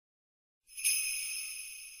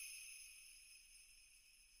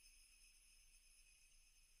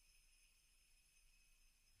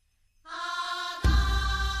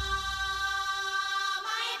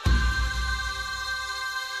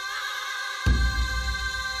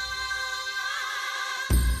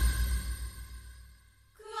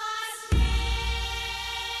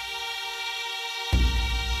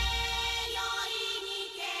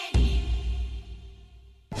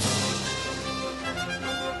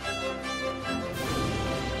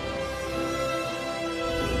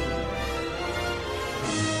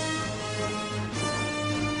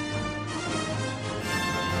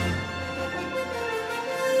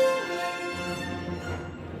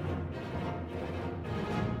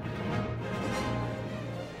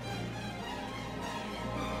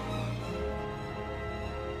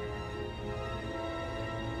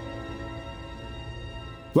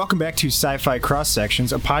Welcome back to Sci-Fi Cross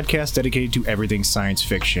Sections, a podcast dedicated to everything science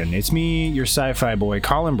fiction. It's me, your sci-fi boy,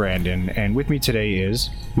 Colin Brandon, and with me today is...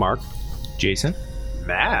 Mark. Jason.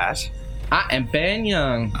 Matt. I am Ben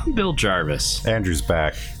Young. I'm Bill Jarvis. Andrew's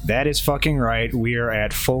back. That is fucking right. We are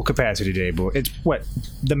at full capacity today, but it's what?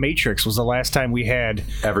 The Matrix was the last time we had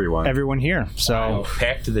everyone here. So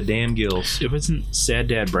Packed to the damn gills. It wasn't Sad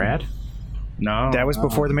Dad Brad? No. that was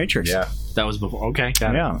before the Matrix. Yeah. That was before. Okay,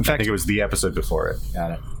 got Yeah. In I fact, think it was the episode before it.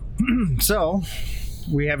 Got it. so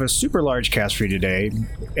we have a super large cast for you today,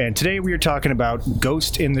 and today we are talking about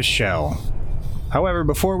Ghost in the Shell. However,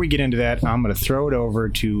 before we get into that, I'm going to throw it over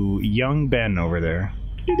to young Ben over there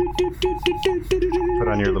Put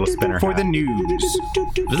on your little spinner for hat. the news.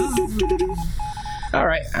 All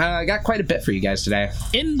right. I got quite a bit for you guys today.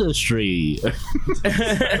 Industry.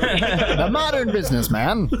 A modern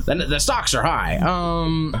businessman. The stocks are high.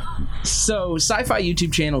 So, sci-fi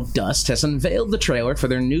YouTube channel Dust has unveiled the trailer for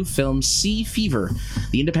their new film Sea Fever.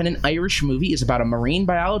 The independent Irish movie is about a marine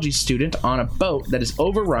biology student on a boat that is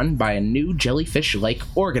overrun by a new jellyfish-like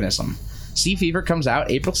organism. Sea Fever comes out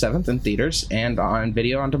April 7th in theaters and on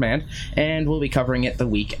video on demand, and we'll be covering it the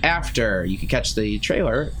week after. You can catch the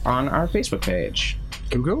trailer on our Facebook page.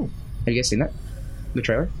 Cool. Have you guys seen that? The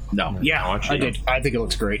trailer? No. Yeah, I did. I think it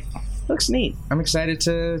looks great. Looks neat. I'm excited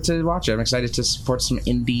to watch it. I'm excited to support some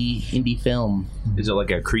indie film. Is it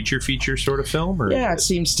like a creature feature sort of film? Or Yeah, it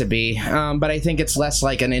seems to be. But I think it's less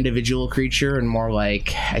like an individual creature and more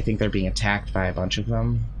like I think they're being attacked by a bunch of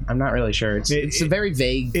them. I'm not really sure. It's a very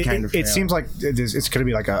vague kind of It trailer. seems like it's going to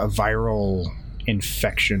be like a viral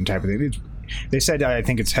infection type of thing. They said I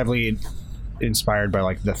think it's heavily inspired by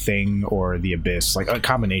like The Thing or The Abyss, like a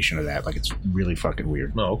combination of that. Like it's really fucking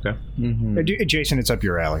weird. Oh, okay. Jason, it's up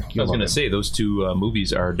your alley. I was going to say, those two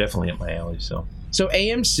movies are definitely up my alley, so... So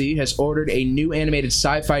AMC has ordered a new animated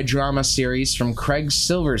sci-fi drama series from Craig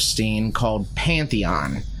Silverstein called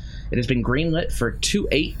Pantheon. It has been greenlit for 2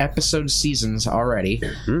 8-episode seasons already,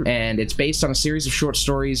 and it's based on a series of short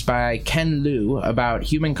stories by Ken Liu about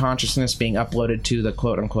human consciousness being uploaded to the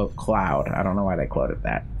quote-unquote cloud. I don't know why they quoted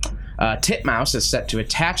that. Titmouse is set to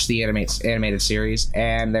attach the animated series,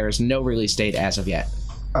 and there is no release date as of yet.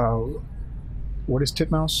 What is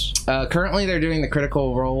Titmouse? Currently, they're doing the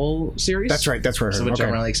Critical Role series. That's right. That's where I heard. Which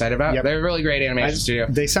I'm really excited about. Yep. They're a really great animation studio.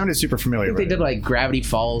 They sounded super familiar. I think they did like Gravity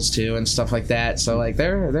Falls too and stuff like that. So like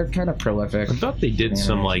they're kind of prolific. I thought they did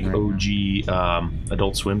some like OG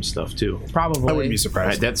Adult Swim stuff too. Probably. I wouldn't be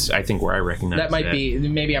surprised. That's I think where I recognize that might be.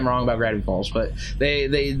 Maybe I'm wrong about Gravity Falls, but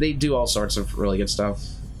they do all sorts of really good stuff.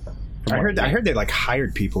 I heard they like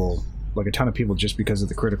hired people, like a ton of people, just because of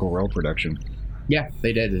the Critical Role production. Yeah,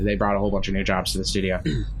 they did. They brought a whole bunch of new jobs to the studio.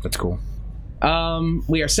 That's cool.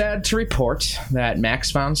 We are sad to report that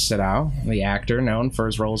Max von Sydow, the actor known for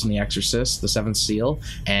his roles in The Exorcist, The Seventh Seal,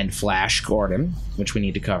 and Flash Gordon, which we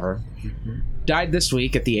need to cover, died this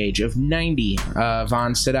week at the age of 90.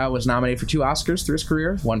 Von Sydow was nominated for 2 Oscars through his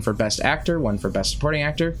career, one for Best Actor, one for Best Supporting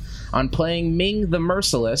Actor. On playing Ming the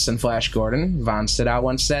Merciless in Flash Gordon, Von Sydow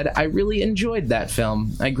once said, "I really enjoyed that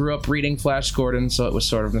film. I grew up reading Flash Gordon, so it was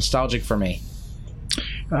sort of nostalgic for me."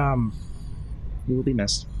 He will be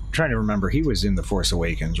missed. Trying to remember, he was in The Force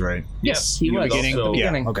Awakens, right? Yes, he was. beginning. Also, Yeah,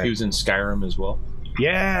 beginning. okay. He was in Skyrim as well.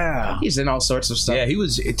 Yeah. He's in all sorts of stuff. Yeah, he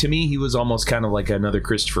was. To me, he was almost kind of like another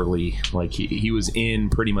Christopher Lee. Like he was in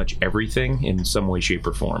pretty much everything in some way, shape,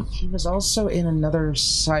 or form. He was also in another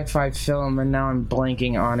sci-fi film, and now I'm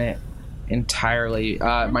blanking on it entirely.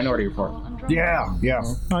 Minority Report. Yeah.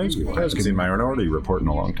 Oh, he's good. I was in Minority Report in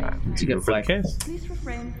a long time. It's a good flick. They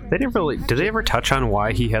didn't really. Did they ever touch on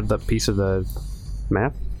why he had that piece of the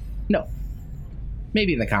map? No.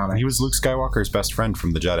 Maybe in the comic. He was Luke Skywalker's best friend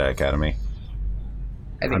from the Jedi Academy.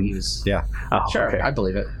 I think he was. Yeah. Oh, Sure, okay. I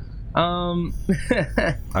believe it.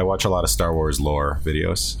 I watch a lot of Star Wars lore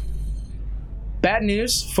videos. Bad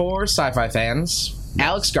news for sci-fi fans.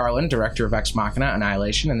 Alex Garland, director of Ex Machina,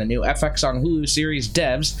 Annihilation, and the new FX on Hulu series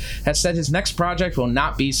Devs, has said his next project will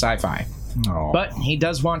not be sci-fi. Oh. But he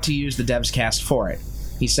does want to use the Devs cast for it.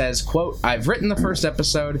 He says, quote, "I've written the first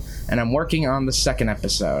episode, and I'm working on the second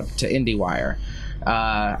episode," to IndieWire.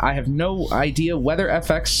 I have no idea whether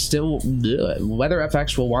FX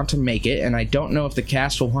will want to make it, and I don't know if the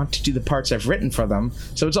cast will want to do the parts I've written for them,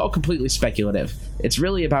 so it's all completely speculative. It's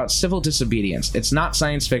really about civil disobedience. It's not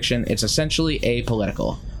science fiction, it's essentially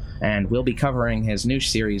apolitical. And we'll be covering his new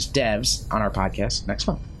series, Devs, on our podcast next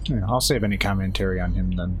month. Yeah, I'll save any commentary on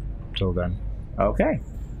him then. Till then. Okay.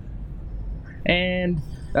 And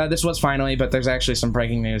this was finally, but there's actually some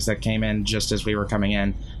breaking news that came in just as we were coming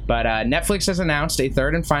in. But Netflix has announced a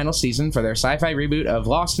third and final season for their sci-fi reboot of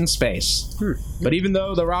Lost in Space. But even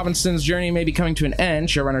though the Robinsons' journey may be coming to an end,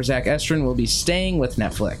 showrunner Zach Efron will be staying with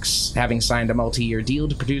Netflix, having signed a multi-year deal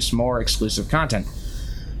to produce more exclusive content.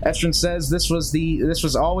 Efron says this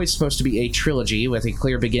was always supposed to be a trilogy with a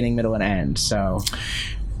clear beginning, middle, and end. So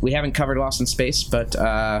we haven't covered Lost in Space, but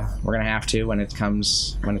we're gonna have to when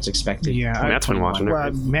it's expected. Yeah, Matt's been watching it.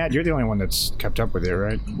 Well, Matt, you're the only one that's kept up with it,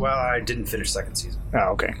 right? Well, I didn't finish second season.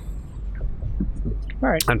 Oh, okay. All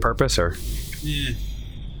right. On purpose, or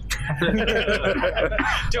Don't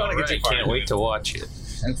want to get too far. Can't wait to watch it.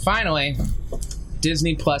 And finally,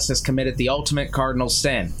 Disney Plus has committed the ultimate cardinal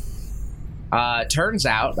sin. Turns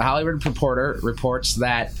out, the Hollywood Reporter reports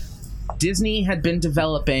that Disney had been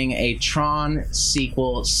developing a Tron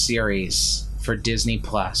sequel series for Disney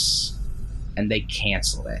Plus, and they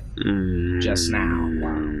canceled it just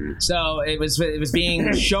now. So it was being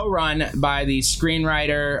showrun by the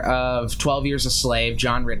screenwriter of 12 Years a Slave,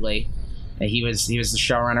 John Ridley. And he was the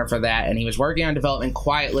showrunner for that, and he was working on development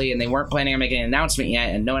quietly, and they weren't planning on making an announcement yet,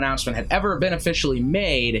 and no announcement had ever been officially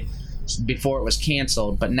made before it was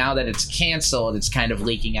canceled. But now that it's canceled, it's kind of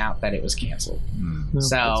leaking out that it was canceled.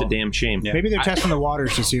 So It's a damn shame. Maybe they're testing the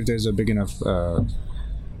waters to see if there's a big enough. Well,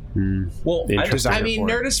 Interesting. I mean,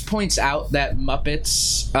 Nerdist points out that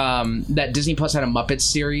Muppets, that Disney Plus had a Muppets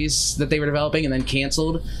series that they were developing and then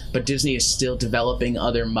canceled, but Disney is still developing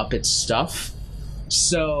other Muppet stuff.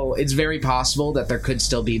 So it's very possible that there could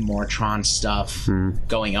still be more Tron stuff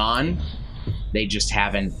going on. They just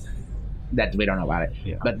haven't. That we don't know about it.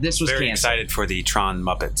 Yeah. But this was Very canceled. excited for the Tron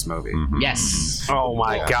Muppets movie. Yes. oh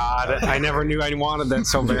my god, I never knew I wanted that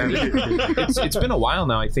so bad. It's been a while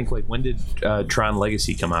now. I think, like, when did Tron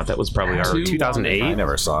Legacy come out? That was probably our 2008. I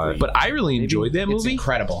never saw it. But I really enjoyed that It's movie.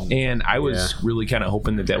 incredible. And I was really kind of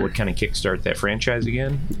hoping that would kind of kickstart that franchise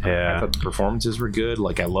again. Yeah. I thought the performances were good.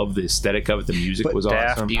 Like, I love the aesthetic of it. The music was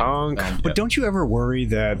Daft awesome. Punk. But don't you ever worry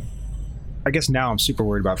that? I guess now I'm super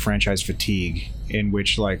worried about franchise fatigue, in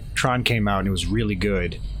which like Tron came out and it was really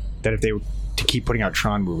good. That if they were to keep putting out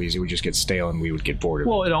Tron movies, it would just get stale and we would get bored of it.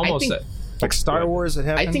 Well, it almost... think- Like Star Wars, it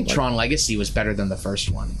happened. I think like, Tron Legacy was better than the first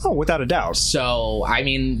one. Oh, without a doubt. So, I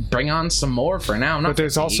mean, bring on some more for now. I'm not But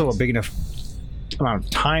there's also a big enough amount of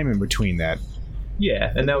time in between that.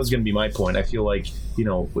 Yeah, and that was going to be my point. I feel like, you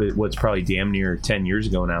know, what's probably damn near 10 years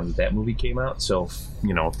ago now that movie came out. So,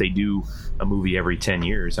 you know, if they do a movie every 10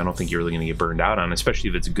 years, I don't think you're really going to get burned out on, especially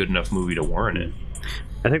if it's a good enough movie to warrant it.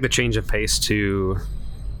 I think the change of pace to,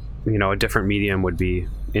 you know, a different medium would be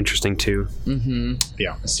interesting too.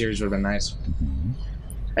 Yeah. A series would have been nice.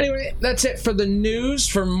 Anyway, that's it for the news.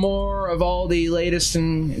 For more of all the latest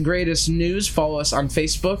and greatest news, follow us on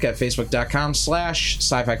Facebook at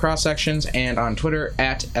facebook.com/sci-fi cross-sections and on Twitter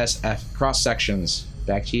at SF cross-sections.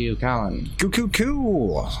 Back to you, Colin.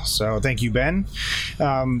 Cool. So thank you, Ben.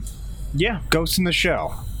 Yeah, Ghost in the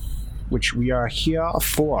Shell, which we are here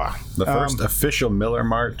for. The first official Miller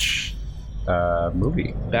March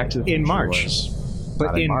movie. Back to the in future March. was-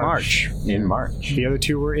 But in March. In March. The other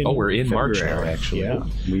two were in Oh, we're in March February. now, actually. Yeah.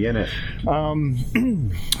 We in it.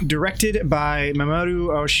 Directed by Mamoru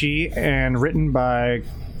Oshii and written by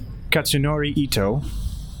Katsunori Ito.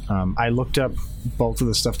 I looked up both of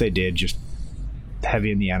the stuff they did, just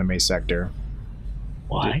heavy in the anime sector.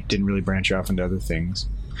 Why? Didn't really branch off into other things.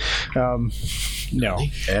 No.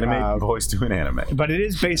 Anime boys doing anime. But it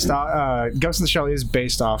is based on... Ghost in the Shell is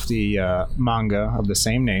based off the manga of the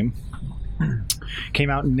same name. Came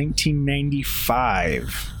out in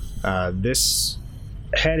 1995. This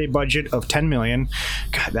had a budget of $10 million.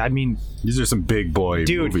 God, I mean... These are some big boy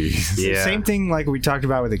Dude, movies. Yeah. Same thing like we talked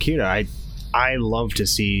about with Akira. I love to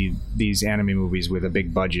see these anime movies with a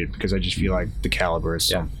big budget because I just feel like the caliber is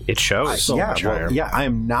so It shows. so much higher. I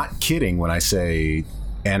am not kidding when I say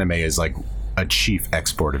anime is like a chief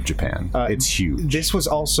export of Japan. It's huge. This was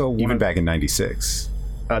also one Even of, back in '96.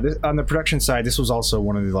 on the production side. This was also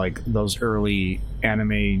one of the, like those early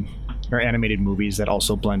anime or animated movies that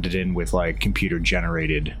also blended in with like computer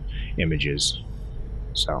generated images.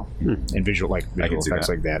 So and visual can see effects that.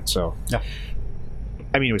 like that. So Yeah.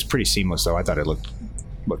 I mean, it was pretty seamless though. I thought it looked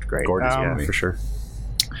great. Gorgeous Yeah, movie. for sure.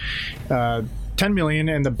 10 million,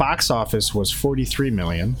 and the box office was 43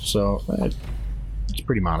 million. So it's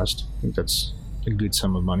pretty modest. I think that's a good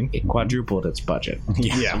sum of money. It quadrupled its budget.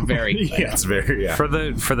 Yeah, Very good. yeah. It's very For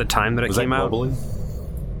the time that it Was that came out. globally?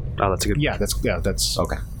 Oh, that's a good. That's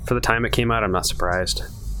Okay. For the time it came out, I'm not surprised.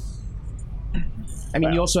 I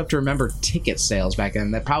mean, you also have to remember ticket sales back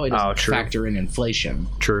then. That probably doesn't factor in inflation.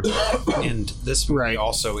 True. And this movie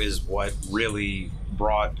also is what really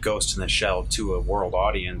brought Ghost in the Shell to a world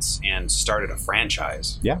audience and started a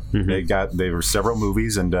franchise. Yeah, there were several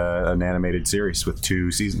movies and an animated series with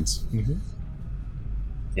 2 seasons.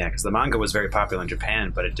 Yeah, because the manga was very popular in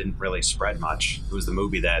Japan, but it didn't really spread much. It was the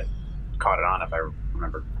movie that caught it on, if I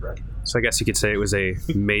remember correctly. So I guess you could say it was a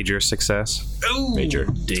major success. Ooh, Major.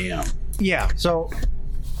 damn. Yeah. So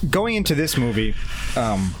going into this movie,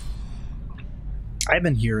 I've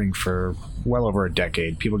been hearing for well over a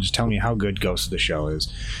decade people just tell me how good Ghost of the Shell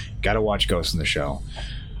is. Got to watch Ghost in the Shell.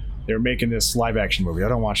 They're making this live action movie. I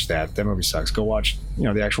don't watch that. That movie sucks. Go watch,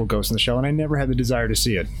 the actual Ghost in the Shell. And I never had the desire to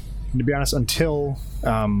see it. And to be honest, until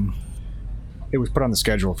it was put on the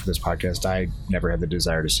schedule for this podcast, I never had the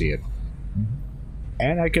desire to see it.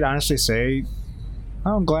 And I could honestly say,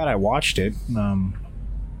 I'm glad I watched it.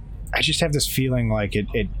 I just have this feeling like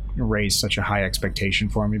it raised such a high expectation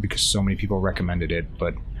for me because so many people recommended it.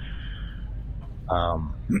 But how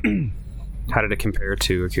did it compare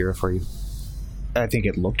to Akira for you? I think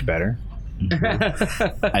it looked better.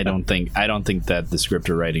 I don't think that the script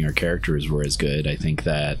or writing or characters were as good. I think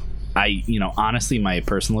that honestly, my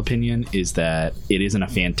personal opinion is that it isn't a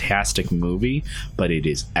fantastic movie, but it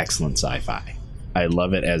is excellent sci-fi. I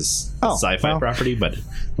love it as a sci-fi property, but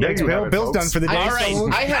Thanks, Bill. Bill's done for the day. All right,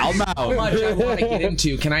 I have so much I want to get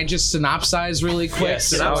into. Can I just synopsize really quick?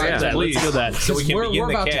 Yes, synopsize, please. Let's do that. So we can begin we're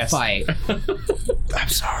the about cast. to fight. I'm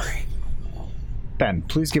sorry. Ben,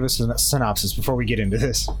 please give us a synopsis before we get into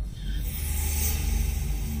this.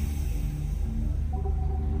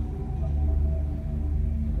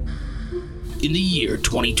 In the year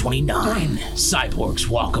 2029, cyborgs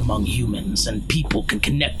walk among humans and people can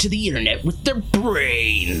connect to the internet with their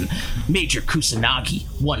brain. Major Kusanagi,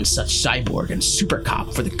 one such cyborg and super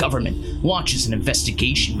cop for the government, launches an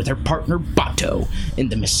investigation with her partner Bato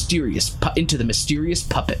into the mysterious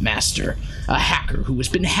puppet master, a hacker who has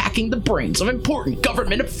been hacking the brains of important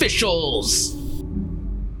government officials.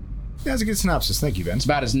 That's a good synopsis. Thank you, Ben. It's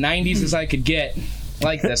about as 90s as I could get.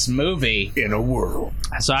 Like this movie. In a world.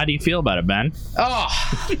 So how do you feel about it, Ben? Oh,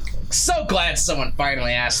 so glad someone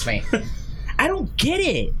finally asked me. I don't get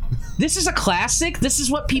it. This is a classic? This is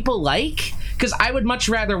what people like? Because I would much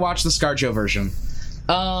rather watch the ScarJo version.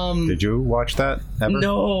 Did you watch that ever?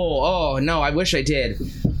 No. Oh, no, I wish I did.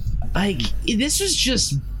 Like, this was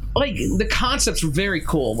just... Like, the concepts were very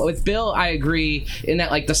cool. With Bill, I agree in that,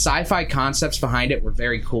 like, the sci-fi concepts behind it were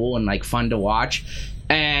very cool and, like, fun to watch.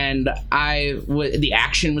 And the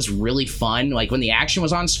action was really fun. Like, when the action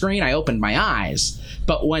was on screen, I opened my eyes.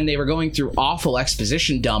 But when they were going through awful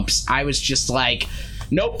exposition dumps, I was just like,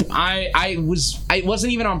 nope. It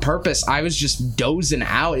wasn't even on purpose. I was just dozing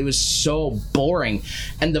out. It was so boring.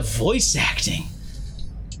 And the voice acting,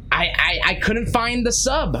 I couldn't find the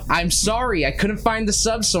sub. I'm sorry, I couldn't find the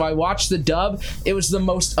sub, so I watched the dub. It was the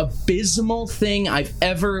most abysmal thing I've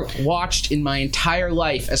ever watched in my entire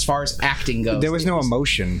life as far as acting goes. There was no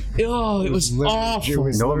emotion. Oh, it was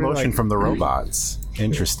awful. No emotion from the robots.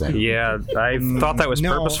 Interesting. Yeah, I thought that was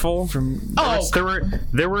purposeful.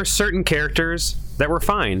 There were certain characters that were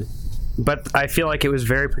fine, but I feel like it was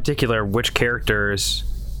very particular which characters.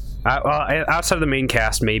 Outside of the main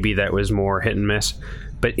cast, maybe that was more hit and miss.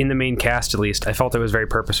 But in the main cast, at least, I felt it was very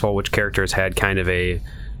purposeful which characters had kind of a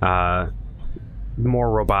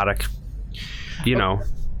more robotic,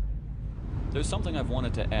 There's something I've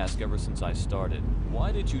wanted to ask ever since I started.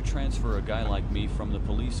 Why did you transfer a guy like me from the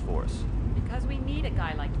police force? Because we need a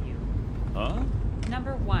guy like you. Huh?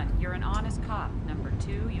 Number 1, you're an honest cop. Number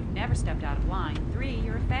 2, you've never stepped out of line. 3,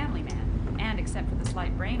 you're a family man. And except for the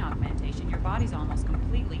slight brain augmentation, your body's almost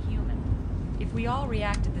completely human. If we all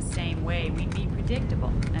reacted the same way, we'd be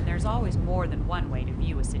predictable, and there's always more than one way to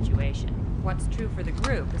view a situation. What's true for the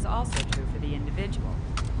group is also true for the individual.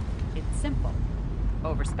 It's simple.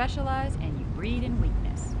 Over-specialize and you breed in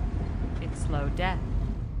weakness. It's slow death.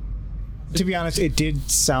 To be honest, it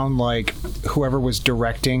did sound like whoever was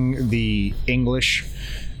directing the English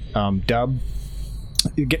dub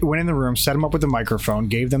went in the room, set them up with the microphone,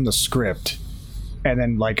 gave them the script, and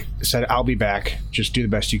then said, "I'll be back. Just do the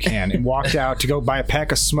best you can," and walked out to go buy a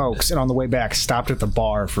pack of smokes. And on the way back, stopped at the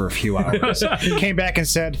bar for a few hours. Came back and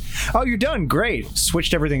said, "Oh, you're done. Great."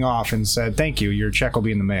 Switched everything off and said, "Thank you. Your check will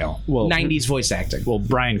be in the mail." Well, 90s voice acting. Well,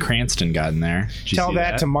 Bryan Cranston got in there. Did you Tell see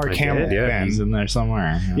that to Mark Hamill. Yeah, he's in there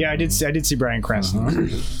somewhere. Yeah, I did see Bryan Cranston.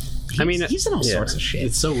 He's in all sorts of shit.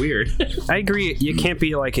 It's so weird. I agree. You can't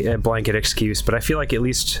be like a blanket excuse, but I feel like at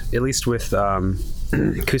least with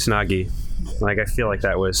Kusanagi, I feel like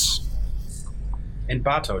that was. And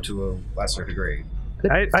Bato to a lesser degree.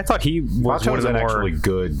 I thought he was one of the an more actually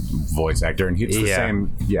good voice actor, and he's the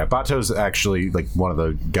same. Yeah, Bato's actually like one of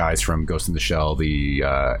the guys from Ghost in the Shell, the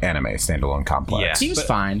anime standalone complex. Yeah, he was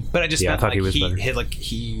fine, but I just I thought like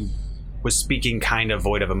he was speaking kind of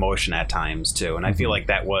void of emotion at times too, and I feel like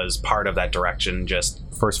that was part of that direction. Just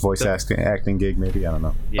first voice acting gig, maybe, I don't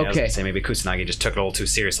know. Yeah, I was gonna say maybe Kusanagi just took it a little too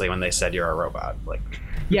seriously when they said you're a robot. Like,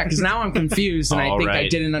 yeah, because now I'm confused, and I think I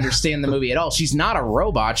didn't understand the movie at all. She's not a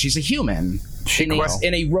robot; she's a human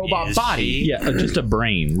in a robot body. Yeah, just a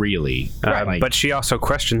brain, really. But she also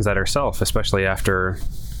questions that herself, especially after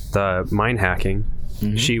the mind hacking.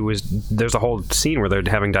 Mm-hmm. There's a whole scene where they're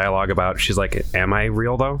having dialogue about, she's like, am I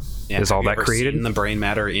real though? Yeah, is all that created? Seen the brain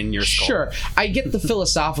matter in your skull? Sure. I get the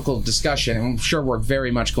philosophical discussion, and I'm sure we're very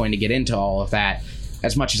much going to get into all of that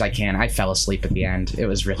as much as I can. I fell asleep at the end. It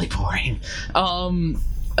was really boring.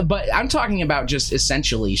 But I'm talking about just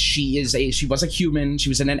essentially, she was a human, she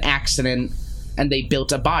was in an accident, and they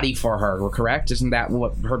built a body for her, correct? Isn't that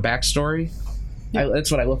what her backstory? Yeah. That's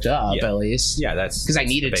what I looked up, at least. Yeah, that's... Because I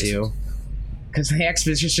needed to. Because the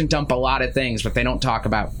exposition dump a lot of things, but they don't talk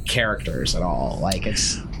about characters at all. Like,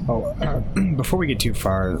 it's... before we get too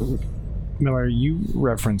far, Miller, you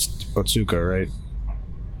referenced Otsuka,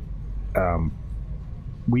 right?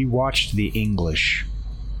 We watched the English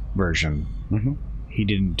version. Mm-hmm. He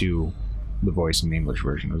didn't do the voice in the English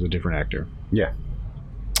version. It was a different actor. Yeah.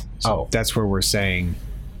 So that's where we're saying...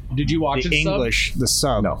 Did you watch the it English, the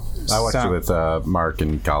sub? No. I watched it with Mark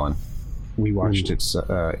and Colin. We watched it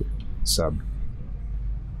sub.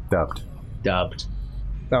 Dubbed.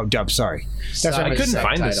 Oh, dubbed, sorry. That's I couldn't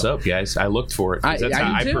find the sub, guys. I looked for it. That's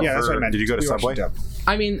how I prefer. Yeah, that's what I meant. Did you go to Subway?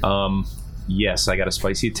 I mean... yes, I got a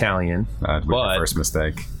spicy Italian. But first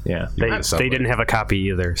mistake. Yeah. They didn't have a copy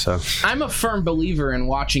either, so... I'm a firm believer in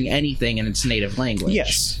watching anything in its native language.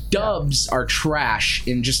 Yes. Dubs are trash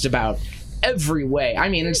in just about every way. I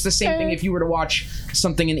mean, it's the same thing if you were to watch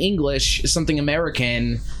something in English, something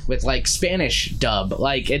American with like Spanish dub.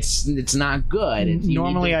 Like, it's not good.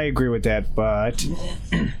 Normally I agree with that, but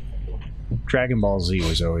Dragon Ball Z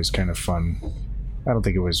was always kind of fun. I don't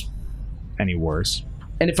think it was any worse.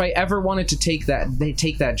 And if I ever wanted to take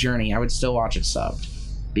that journey, I would still watch it subbed,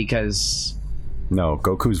 because no,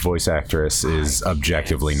 Goku's voice actress is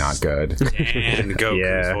objectively not good. And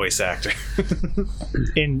Goku's voice actor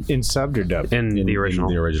in subbed or dubbed? In the original,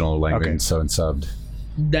 in the original language. Okay. So in subbed.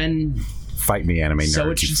 Then fight me, anime nerd.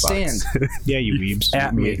 So it should stand. Yeah, you weebs.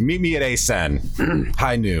 At me. Meet me at ASEN.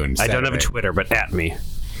 High noon. Saturday. I don't have a Twitter, but at me.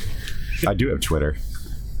 I do have Twitter.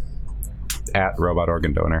 At Robot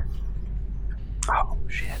Organ Donor. Oh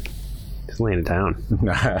shit! Just laying it down.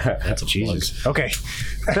 That's a Jesus. Okay.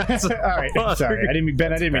 All right. Sorry, I didn't mean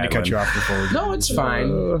to cut you off before. No, it's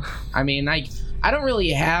fine. I mean, I don't really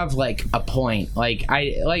have like a point. Like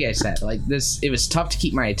I said, like this, it was tough to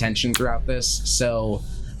keep my attention throughout this, so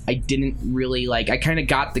I didn't really like. I kind of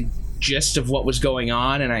got the gist of what was going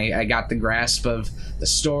on, and I got the grasp of the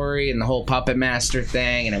story and the whole Puppet Master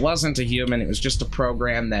thing. And it wasn't a human; it was just a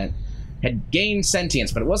program that had gained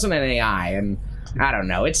sentience, but it wasn't an AI. And I don't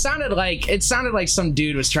know. It sounded like some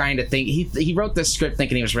dude was trying to think. He wrote this script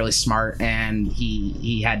thinking he was really smart, and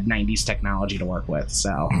he had 90s technology to work with.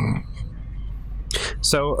 So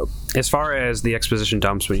as far as the exposition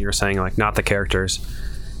dumps, when you were saying like not the characters,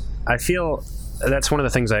 I feel that's one of the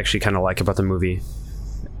things I actually kind of like about the movie.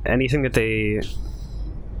 Anything that they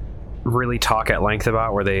really talk at length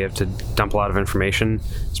about, where they have to dump a lot of information,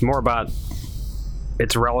 it's more about,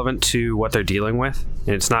 it's relevant to what they're dealing with,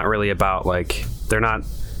 and it's not really about like, they're not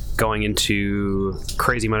going into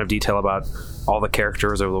crazy amount of detail about all the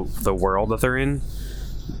characters or the world that they're in.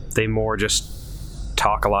 They more just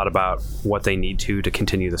talk a lot about what they need to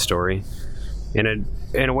continue the story in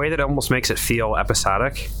a way that almost makes it feel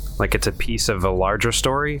episodic, like it's a piece of a larger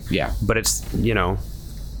story. Yeah, but it's, you know,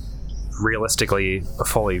 realistically a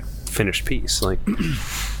fully finished piece. Like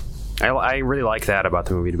I really like that about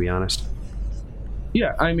the movie, to be honest.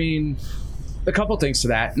 Yeah, I mean, a couple things to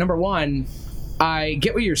that. Number one, I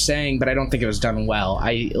get what you're saying, but I don't think it was done well.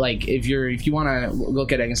 I like if you want to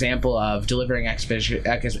look at an example of delivering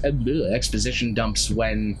exposition dumps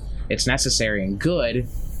when it's necessary and good.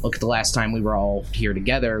 Look at the last time we were all here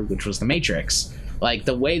together, which was The Matrix. Like,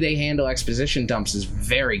 the way they handle exposition dumps is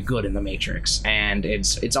very good in The Matrix, and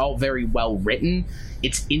it's all very well written.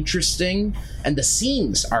 It's interesting, and the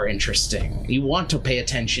scenes are interesting. You want to pay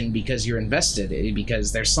attention because you're invested,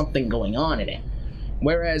 because there's something going on in it.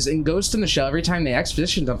 Whereas in Ghost in the Shell, every time they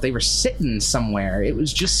exposition dump, they were sitting somewhere. It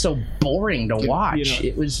was just so boring to watch.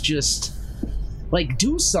 It was just... Like,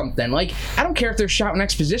 do something. Like, I don't care if they're shouting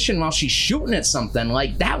exposition while she's shooting at something.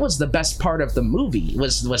 Like, that was the best part of the movie,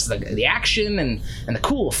 was the action and the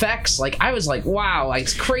cool effects. Like, I was like, wow, like,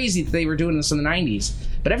 it's crazy that they were doing this in the 90s.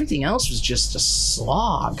 But everything else was just a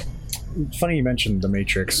slog. Funny you mentioned The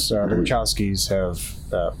Matrix. The Wachowskis have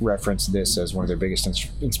referenced this as one of their biggest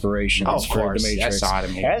inspirations for The Matrix. I saw it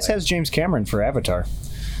immediately. As has James Cameron for Avatar.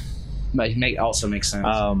 But it also makes sense.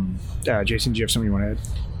 Jason, do you have something you want to add?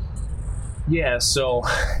 Yeah, so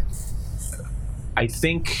I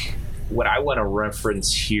think what I want to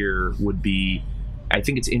reference here would be, I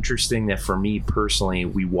think it's interesting that for me personally,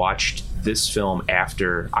 we watched this film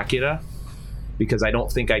after Akira, because I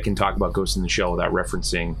don't think I can talk about Ghost in the Shell without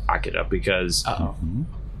referencing Akira, because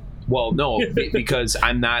well, no, because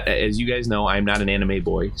I'm not, as you guys know, I'm not an anime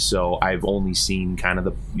boy, so I've only seen kind of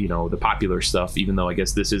the popular stuff, even though I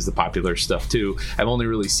guess this is the popular stuff too. I've only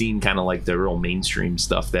really seen kind of like the real mainstream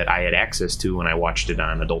stuff that I had access to when I watched it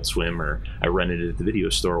on Adult Swim, or I rented it at the video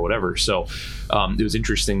store or whatever. So it was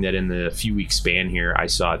interesting that in the few week span here, I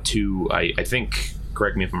saw two, I think,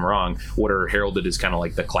 correct me if I'm wrong, what are heralded as kind of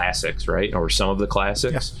like the classics, right? Or some of the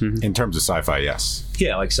classics. Yeah. In terms of sci-fi, yes.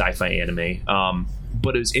 Yeah, like sci-fi anime.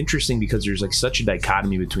 But it was interesting because there's like such a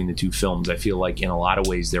dichotomy between the two films. I feel like in a lot of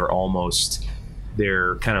ways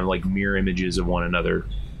they're kind of like mirror images of one another.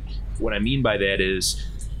 What I mean by that is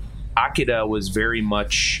Akira was very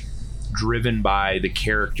much driven by the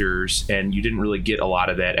characters, and you didn't really get a lot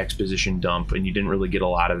of that exposition dump, and you didn't really get a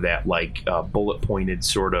lot of that like bullet pointed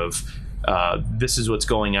sort of this is what's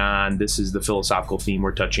going on, this is the philosophical theme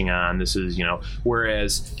we're touching on, this is,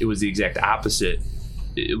 whereas it was the exact opposite,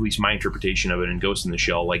 at least my interpretation of it in Ghost in the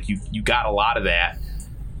Shell. Like you got a lot of that.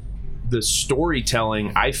 The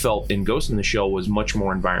storytelling I felt in Ghost in the Shell was much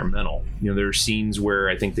more environmental. There are scenes where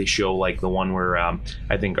I think they show like the one where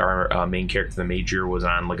I think our main character, the Major, was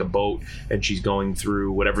on like a boat and she's going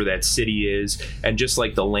through whatever that city is, and just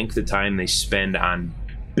like the length of time they spend on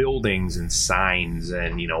buildings and signs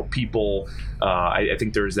and people. I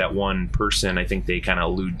think there's that one person, I think they kind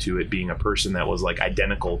of allude to it being a person that was like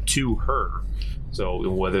identical to her. So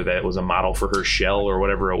whether that was a model for her shell or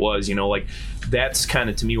whatever it was, like that's kind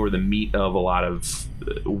of to me where the meat of a lot of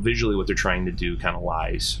visually what they're trying to do kind of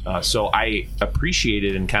lies. So I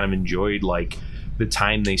appreciated and kind of enjoyed like the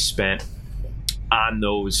time they spent on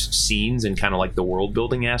those scenes and kind of like the world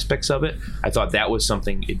building aspects of it. I thought that was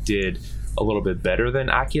something it did a little bit better than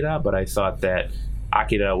Akira, but I thought that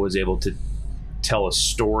Akira was able to tell a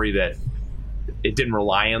story that it didn't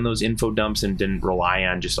rely on those info dumps and didn't rely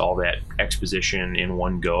on just all that exposition in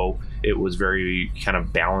one go. It was very kind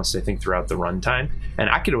of balanced, I think, throughout the runtime. And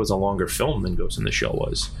Akira was a longer film than Ghost in the Shell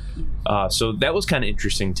was. So that was kind of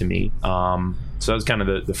interesting to me. So that was kind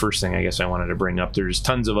of the first thing I guess I wanted to bring up. There's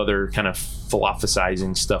tons of other kind of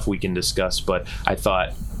philosophizing stuff we can discuss, but I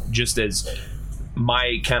thought just as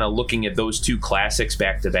my kind of looking at those two classics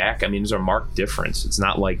back to back, I mean, there's a marked difference. It's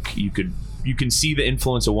not like you can see the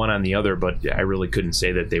influence of one on the other, but I really couldn't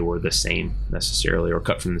say that they were the same necessarily or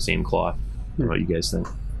cut from the same cloth. I don't know what you guys think.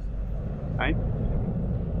 I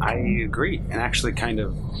agree, and actually kind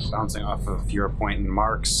of bouncing off of your point and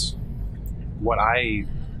Mark's, what I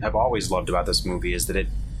have always loved about this movie is that it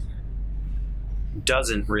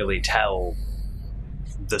doesn't really tell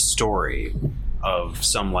the story of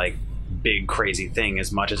some like big crazy thing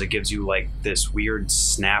as much as it gives you like this weird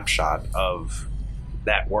snapshot of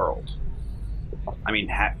that world. I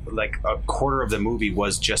mean, like a quarter of the movie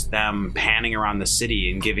was just them panning around the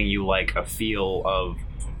city and giving you like a feel of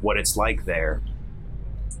what it's like there.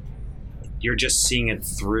 You're just seeing it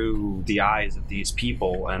through the eyes of these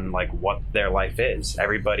people and like what their life is.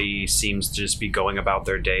 Everybody seems to just be going about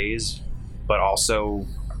their days, but also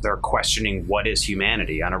they're questioning what is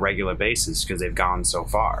humanity on a regular basis because they've gone so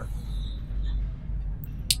far.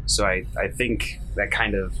 So I think that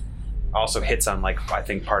kind of also hits on like I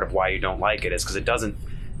think part of why you don't like it is because it doesn't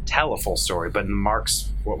tell a full story. But in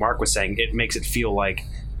what Mark was saying, it makes it feel like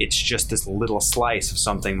it's just this little slice of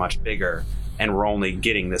something much bigger, and we're only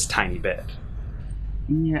getting this tiny bit.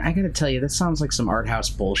 Yeah, I gotta tell you, that sounds like some art house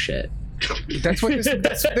bullshit. That's what. Okay.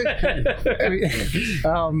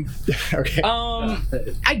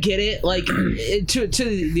 I get it. Like to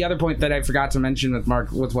the other point that I forgot to mention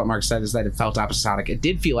with what Mark said is that it felt episodic. It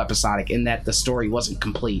did feel episodic in that the story wasn't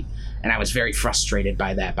complete, and I was very frustrated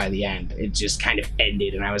by that. By the end, it just kind of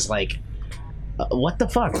ended, and I was like, "What the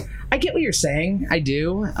fuck?" I get what you're saying. I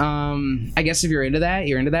do. I guess if you're into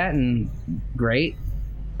that, and great.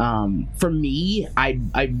 For me, I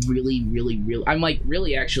really, I'm like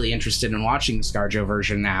really actually interested in watching the ScarJo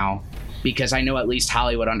version now because I know at least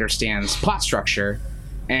Hollywood understands plot structure,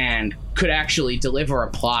 and could actually deliver a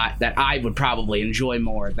plot that I would probably enjoy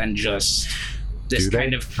more than just this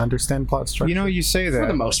kind of understand plot structure. You know, you say that for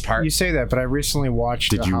the most part. You say that, but I recently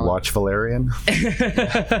watched. Did you watch Valerian?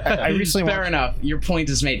 I recently. Fair enough. Your point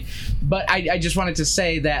is made, but I just wanted to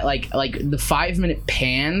say that like the 5-minute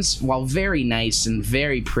pans, while very nice and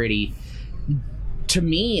very pretty, to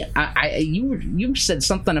me, you said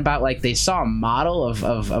something about like they saw a model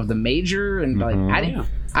of the Major, and like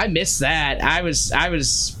I missed that. I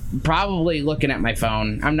was probably looking at my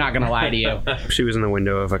phone. I'm not gonna lie to you. She was in the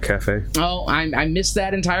window of a cafe. Oh, I missed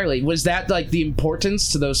that entirely. Was that like the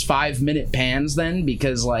importance to those 5-minute pans then?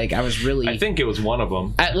 Because like I was really. I think it was one of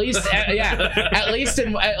them. At least, at least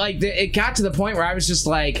in like it got to the point where I was just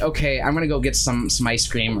like, okay, I'm gonna go get some ice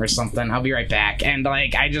cream or something. I'll be right back. And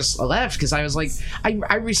like I just left because I was like,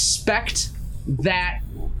 I respect that.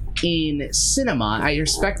 In cinema, I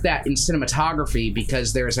respect that in cinematography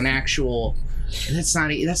because there's an actual. That's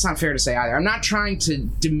not fair to say either. I'm not trying to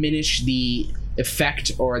diminish the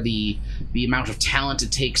effect or the amount of talent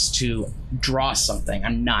it takes to draw something.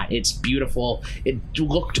 I'm not. It's beautiful. It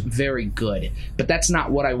looked very good, but that's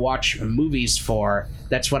not what I watch movies for.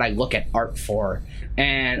 That's what I look at art for,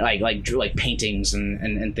 and like paintings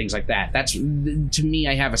and things like that. That's, to me,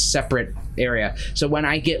 I have a separate area. So when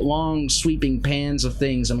I get long sweeping pans of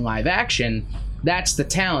things in live action, that's the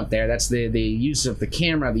talent there. That's the use of the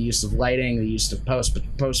camera, the use of lighting, the use of post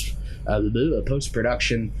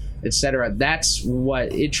production, etc. That's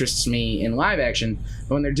what interests me in live action.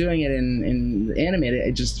 But when they're doing it in animated,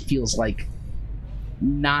 it just feels like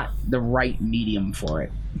not the right medium for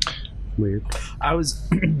it. Weird. I was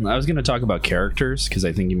going to talk about characters because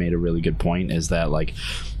I think you made a really good point. Is that like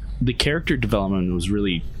the character development was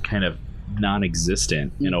really kind of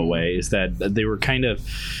non-existent in a way. Is that they were kind of,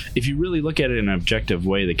 if you really look at it in an objective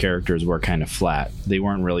way, the characters were kind of flat. They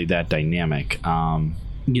weren't really that dynamic.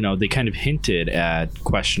 They kind of hinted at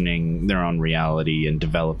questioning their own reality and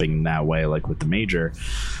developing in that way, like with the Major.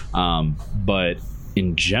 But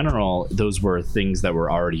in general, those were things that were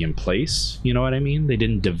already in place. You know what I mean? They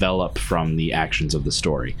didn't develop from the actions of the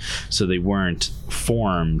story. So they weren't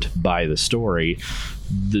formed by the story.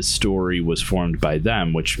 The story was formed by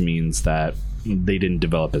them, which means that they didn't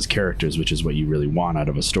develop as characters, which is what you really want out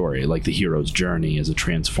of a story. Like the hero's journey is a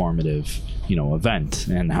transformative, event,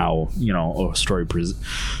 and how, a story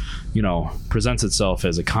presents itself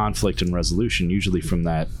as a conflict and resolution. Usually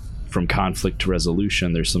from conflict to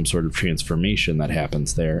resolution, there's some sort of transformation that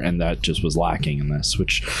happens there, and that just was lacking in this,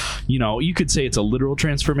 which, you could say it's a literal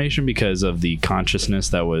transformation because of the consciousness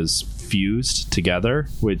that was fused together,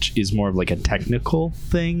 which is more of like a technical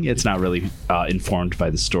thing. It's not really informed by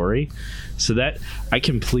the story. So that, I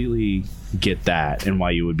completely get that, and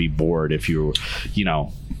why you would be bored if you were,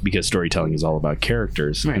 because storytelling is all about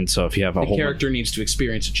characters. Right. And so if you have a whole character needs to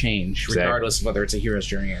experience a change, regardless of whether it's a hero's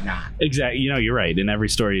journey or not. Exactly. You're right. In every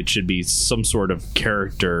story, it should be some sort of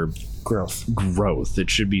character growth. It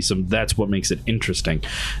should be that's what makes it interesting.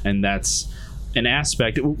 And that's an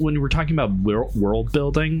aspect. When we're talking about world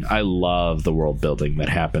building, I love the world building that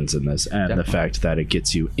happens in this, and the fact that it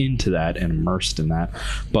gets you into that and immersed in that.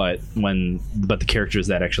 But the characters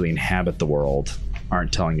that actually inhabit the world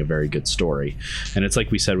aren't telling a very good story. And it's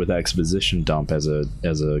like we said with exposition dump, as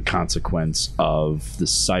a consequence of the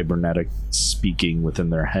cybernetic speaking within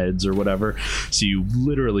their heads or whatever. So you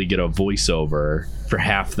literally get a voiceover for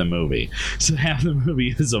half the movie. So half the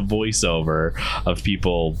movie is a voiceover of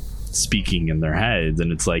people speaking in their heads,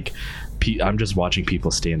 and it's like I'm just watching people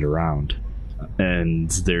stand around, and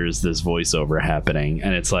there's this voiceover happening,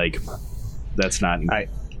 and it's like that's not. I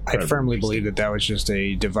firmly believe that was just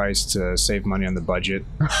a device to save money on the budget.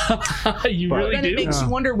 You really do? It makes you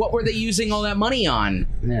wonder, what were they using all that money on?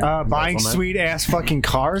 Buying sweet ass fucking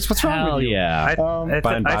cars? What's wrong with you? Yeah. I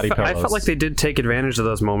felt like they did take advantage of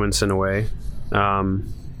those moments in a way. Well,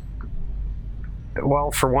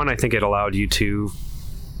 for one, I think it allowed you to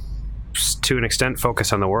an extent,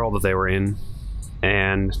 focus on the world that they were in,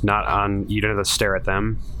 and not on, you didn't have to stare at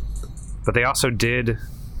them. But they also did.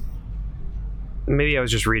 Maybe I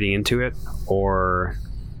was just reading into it, or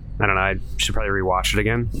I don't know, I should probably rewatch it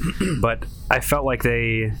again. But I felt like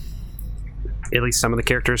at least some of the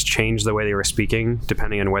characters changed the way they were speaking,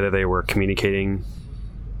 depending on whether they were communicating,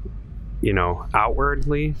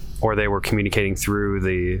 outwardly, or they were communicating through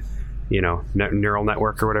the, neural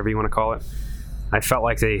network or whatever you want to call it. I felt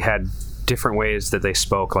like they had different ways that they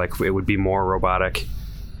spoke, like it would be more robotic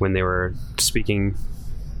when they were speaking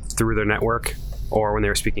through their network or when they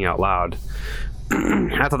were speaking out loud.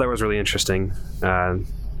 I thought that was really interesting. An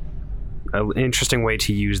interesting way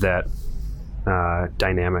to use that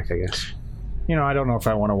dynamic, I guess. I don't know if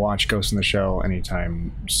I want to watch Ghost in the Shell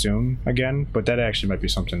anytime soon again, but that actually might be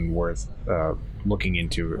something worth looking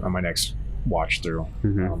into on my next watch through.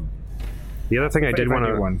 The other thing I did want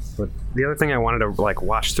to, the other thing I wanted to like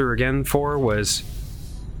watch through again for was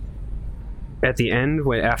at the end,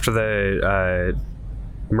 after the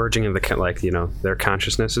merging of their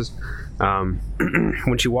consciousnesses,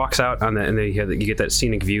 when she walks out on and you get that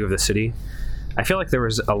scenic view of the city. I feel like there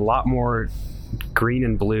was a lot more green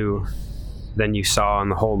and blue than you saw in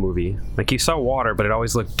the whole movie. Like, you saw water, but it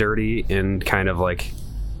always looked dirty and kind of like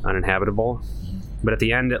uninhabitable. But at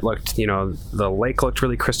the end, it looked, the lake looked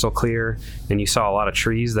really crystal clear, and you saw a lot of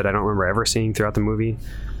trees that I don't remember ever seeing throughout the movie.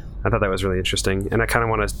 I thought that was really interesting, and I kind of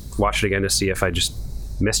want to watch it again to see if I just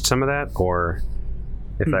missed some of that, or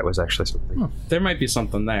if that was actually something. There might be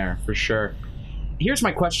something there, for sure. Here's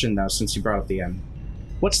my question, though, since you brought up the end.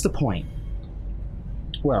 What's the point?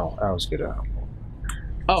 Well, I was gonna...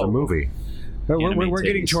 It's a movie. We're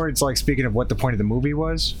getting towards, like, speaking of what the point of the movie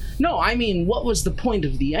was. No, I mean, what was the point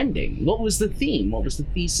of the ending? What was the theme? What was the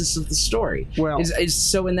thesis of the story? Well,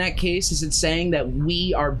 so in that case, is it saying that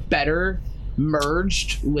we are better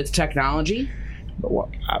merged with technology?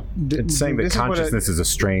 It's saying that consciousness is a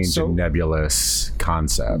strange and nebulous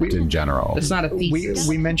concept in general. It's not a thesis.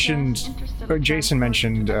 We mentioned, Jason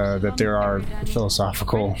mentioned that there are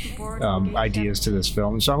philosophical ideas to this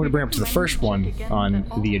film. So I'm going to bring up to the first one on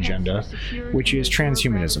the agenda, which is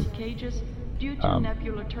transhumanism.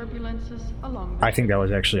 I think that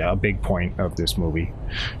was actually a big point of this movie.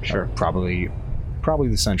 Sure. Probably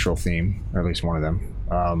the central theme, or at least one of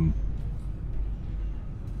them.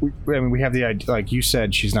 We have the idea, like you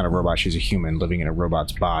said, she's not a robot, she's a human living in a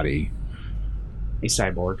robot's body. A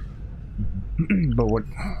cyborg. But what...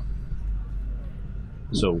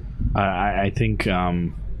 So, I think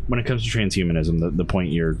when it comes to transhumanism, the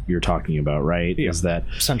point you're talking about, right, is that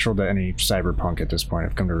central to any cyberpunk at this point,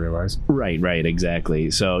 I've come to realize. Right,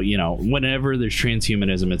 exactly. So, whenever there's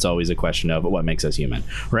transhumanism, it's always a question of what makes us human,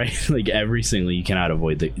 right? Like, you cannot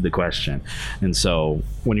avoid the question. And so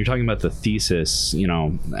when you're talking about the thesis, I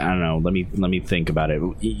don't know, let me think about it.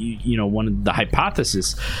 One of the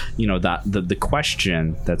hypothesis, that the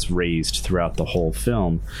question that's raised throughout the whole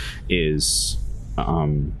film is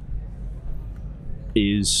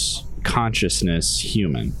consciousness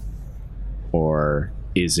human, or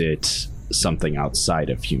is it something outside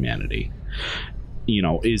of humanity?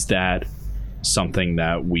 Is that something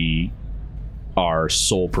that we are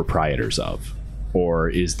sole proprietors of, or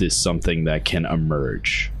is this something that can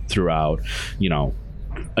emerge throughout,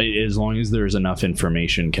 as long as there's enough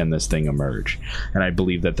information, can this thing emerge? And I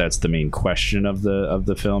believe that that's the main question of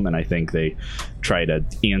the film, and I think they try to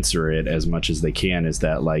answer it as much as they can, is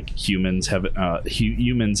that, like, humans have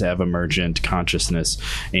emergent consciousness,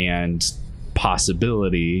 and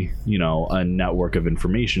possibility, a network of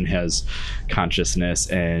information has consciousness,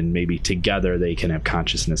 and maybe together they can have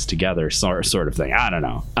consciousness together, sort of thing. I don't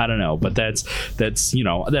know, but that's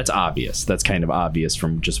obvious. That's kind of obvious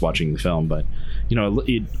from just watching the film, but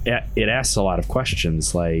it asks a lot of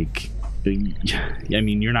questions, like,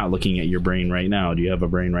 you're not looking at your brain right now. Do you have a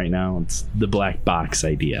brain right now? It's the black box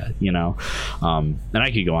idea, and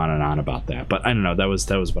I could go on and on about that, but I don't know. That was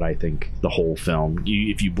what I think the whole film,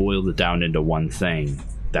 if you boiled it down into one thing,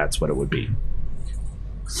 that's what it would be.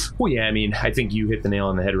 Well, yeah, I think you hit the nail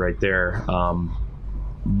on the head right there.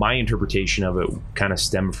 My interpretation of it kind of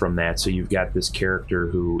stemmed from that. So you've got this character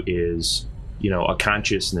who is, a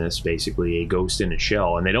consciousness, basically a ghost in a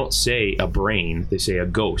shell, and they don't say a brain, they say a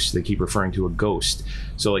ghost. They keep referring to a ghost.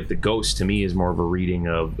 So, like, the ghost to me is more of a reading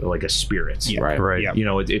of like a spirit. Yeah, right. Yeah.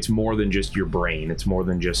 It's more than just your brain. It's more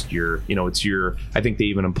than just your, it's your, I think they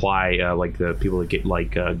even imply like the people that get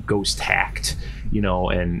like ghost hacked,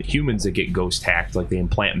 and humans that get ghost hacked, like they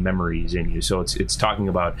implant memories in you. So it's talking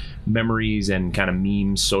about memories and kind of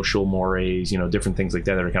memes, social mores, different things like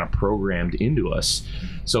that are kind of programmed into us.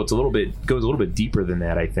 So it's goes a little bit deeper than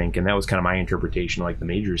that, I think, and that was kind of my interpretation, like the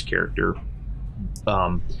Majors character.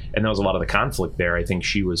 And that was a lot of the conflict there. I think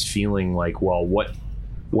she was feeling like, well,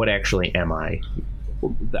 what actually am I?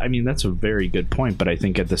 That's a very good point, but I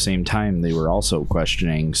think at the same time they were also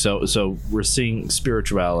questioning. So we're seeing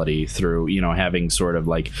spirituality through, having sort of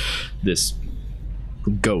like this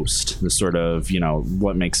ghost, this sort of,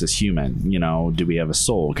 what makes us human? Do we have a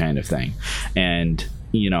soul kind of thing? And,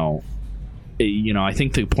 I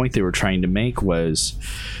think the point they were trying to make was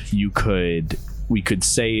we could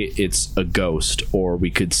say it's a ghost, or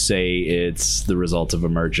we could say it's the result of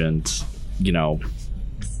emergent,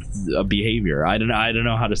 a behavior. I don't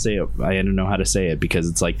know how to say it. I don't know how to say it, because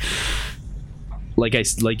it's like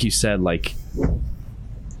you said, like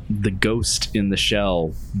the ghost in the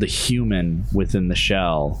shell, the human within the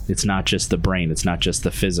shell, it's not just the brain, it's not just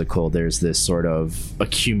the physical. There's this sort of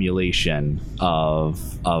accumulation of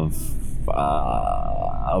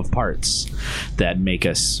parts that make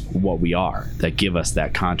us what we are, that give us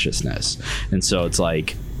that consciousness. And so it's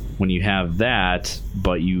like when you have that,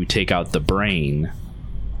 but you take out the brain,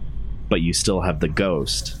 but you still have the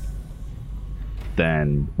ghost,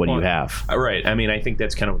 then what do you have? Right. I mean, I think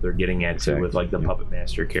that's kind of what they're getting at too, with like the puppet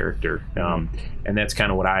master character, and that's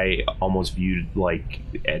kind of what I almost viewed like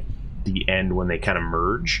at the end when they kind of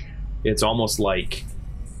merge. It's almost like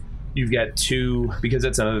you've got two, because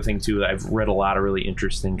that's another thing too. I've read a lot of really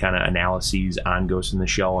interesting kind of analyses on Ghost in the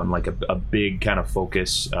Shell, and like a big kind of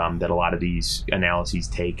focus that a lot of these analyses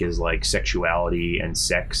take is like sexuality and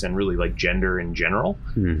sex and really like gender in general,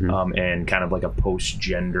 and kind of like a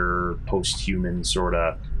post-gender, post-human sort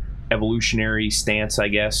of evolutionary stance, I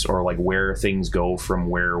guess, or like where things go from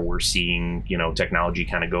where we're seeing, you know, technology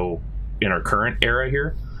kind of go in our current era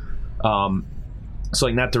here. So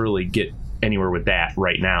like not to really get anywhere with that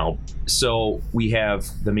right now. So we have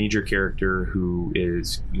the major character who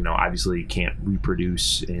is, you know, obviously can't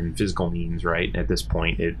reproduce in physical means, right? At this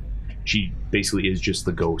point, she basically is just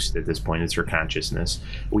the ghost at this point. It's her consciousness.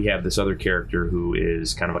 We have this other character who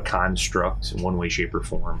is kind of a construct in one way, shape, or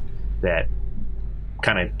form that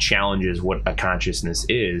kind of challenges what a consciousness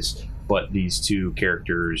is, but these two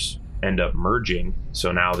characters end up merging,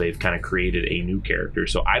 so now they've kind of created a new character.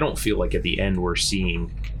 So I don't feel like at the end we're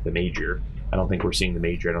seeing the major. I don't think we're seeing the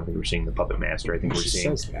major. I don't think we're seeing the puppet master. I think we're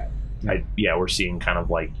seeing we're seeing kind of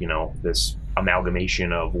like, you know, this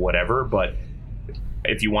amalgamation of whatever. But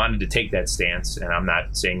if you wanted to take that stance, and I'm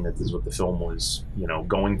not saying that this is what the film was, you know,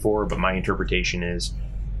 going for, but my interpretation is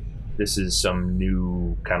this is some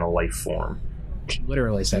new kind of life form. She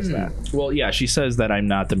literally says that. Well, yeah, she says that I'm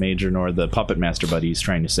not the major nor the puppet master, but he's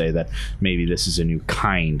trying to say that maybe this is a new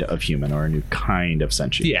kind of human or a new kind of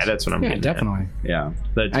sentience. Yeah, that's what I'm getting definitely. At. Yeah.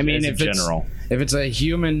 But I mean, if it's a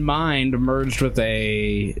human mind merged with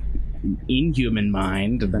a inhuman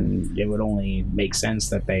mind, then it would only make sense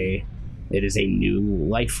that it is a new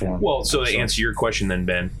life form. Well, so to answer your question then,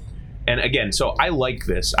 Ben, and again, so I like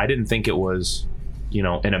this. I didn't think it was, you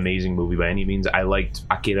know, an amazing movie by any means. I liked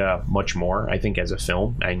Akira much more. I think as a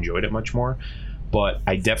film, I enjoyed it much more. But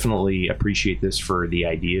I definitely appreciate this for the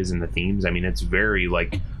ideas and the themes. I mean, it's very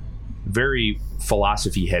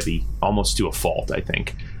philosophy heavy, almost to a fault, I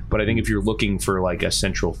think. But I think if you're looking for like a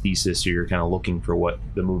central thesis, or you're kind of looking for what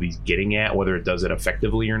the movie's getting at, whether it does it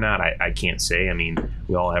effectively or not, I can't say. I mean,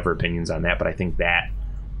 we all have our opinions on that, but I think that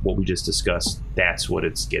what we just discussed, that's what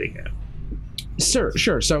it's getting at.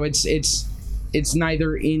 Sure. So it's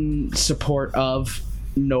neither in support of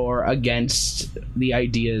nor against the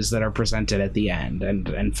ideas that are presented at the end,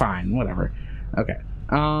 and fine, whatever. Okay.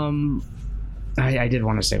 I did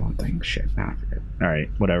want to say one thing. Shit, now I forget. All right,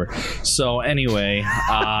 whatever. So anyway,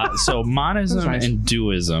 so monism and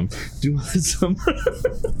dualism.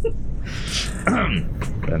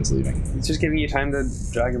 Ben's leaving. It's just giving you time to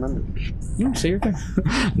jog your memory. Say your thing.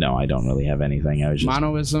 No, I don't really have anything. I was just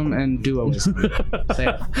monoism and dualism. Say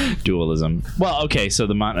it. Dualism. Well, okay. So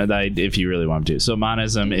if you really want to, so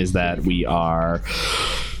monism is that we are.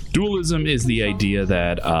 Dualism is the idea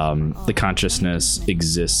that the consciousness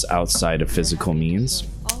exists outside of physical means.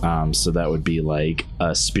 So that would be like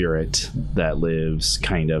a spirit that lives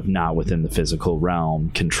kind of not within the physical realm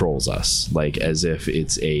controls us, like as if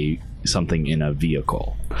it's something in a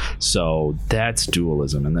vehicle. So that's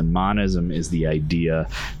dualism. And then monism is the idea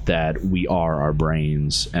that we are our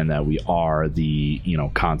brains and that we are the, you know,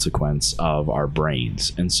 consequence of our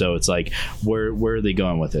brains. And so it's like, where are they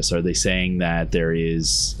going with this? Are they saying that there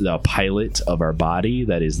is a pilot of our body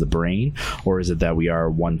that is the brain, or is it that we are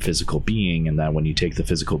one physical being, and that when you take the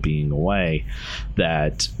physical being away,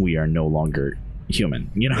 that we are no longer human,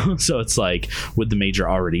 you know? So it's like, would the major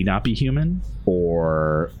already not be human,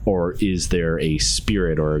 or is there a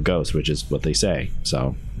spirit or a ghost, which is what they say.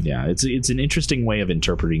 So yeah, it's an interesting way of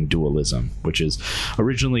interpreting dualism, which is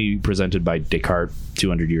originally presented by Descartes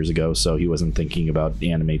 200 years ago. So he wasn't thinking about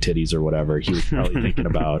anime titties or whatever. He was probably thinking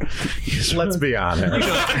about let's be honest.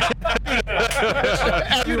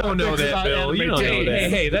 You don't know that, Bill. You don't know that.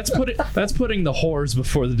 Hey, that's putting the whores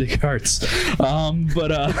before the Descartes.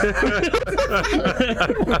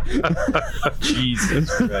 Jesus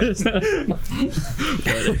Christ.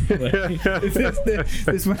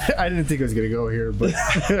 This one, I didn't think it was going to go here, but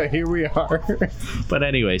here we are. But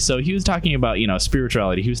anyway, so he was talking about, you know,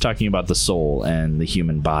 spirituality. He was talking about the soul and the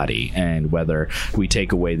human body, and whether we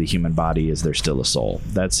take away the human body, is there still a soul?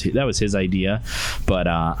 That was his idea. But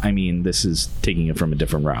I mean, this is taking it from a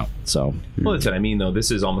different route. out. So, well, that's what I mean, though.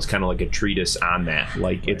 This is almost kind of like a treatise on that.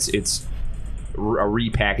 Like it's a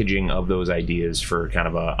repackaging of those ideas for kind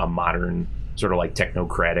of a modern sort of like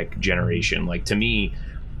technocratic generation. Like, to me,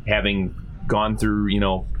 having gone through, you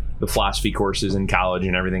know, the philosophy courses in college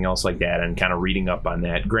and everything else like that, and kind of reading up on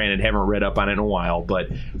that. Granted, haven't read up on it in a while, but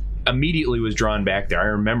immediately was drawn back there. I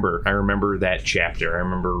remember that chapter. I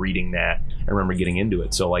remember reading that. I remember getting into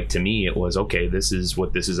it. So, like, to me, it was, okay, this is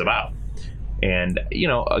what this is about. And, you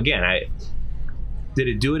know, again, did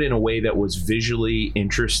it do it in a way that was visually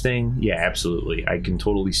interesting? Yeah, absolutely. I can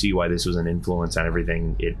totally see why this was an influence on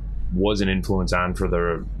everything it was an influence on for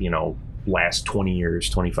the, you know, last 20 years,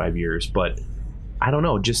 25 years. But I don't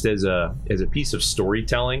know, just as a piece of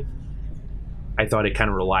storytelling, I thought it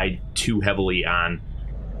kind of relied too heavily on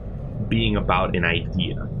being about an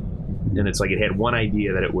idea. And it's like it had one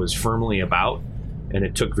idea that it was firmly about, and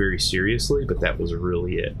it took very seriously, but that was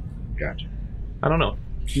really it. Gotcha. I don't know.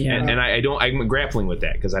 Yeah. And I'm grappling with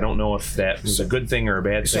that because I don't know if that was a good thing or a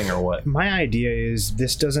bad thing or what. My idea is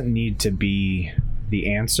this doesn't need to be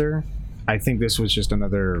the answer. I think this was just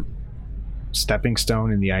another stepping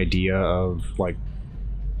stone in the idea of, like,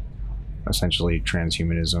 essentially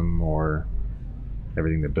transhumanism or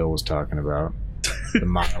everything that Bill was talking about. The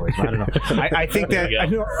monoids. I don't know. I think that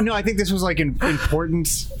I think this was like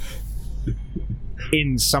important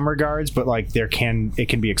in some regards, but like it can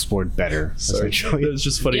be explored better. Essentially, it was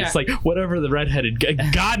just funny. Yeah. It's like whatever the redheaded guy,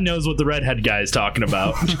 God knows what the redhead guy is talking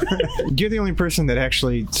about. You're the only person that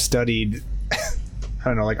actually studied, I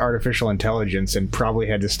don't know, like artificial intelligence, and probably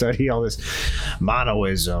had to study all this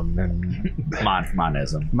monoism and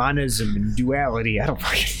monism and duality. I don't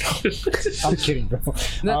fucking know. I'm kidding,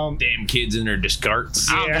 bro. Damn kids and their Descartes.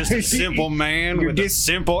 Yeah. I'm just a simple man with a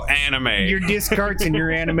simple anime. Your Descartes and your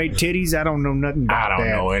anime titties. I don't know nothing about that. I don't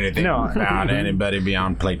know anything about anybody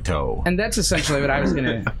beyond Plato. And that's essentially what I was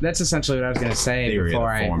gonna. Say before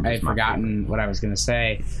I had forgotten what I was gonna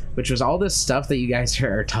say, which was all this stuff that you guys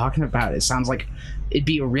are talking about. It sounds like it'd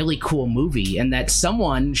be a really cool movie, and that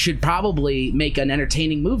someone should probably make an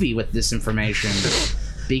entertaining movie with this information,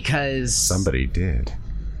 because somebody did.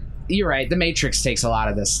 You're right. The Matrix takes a lot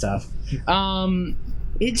of this stuff.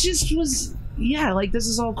 It just was, yeah, like, this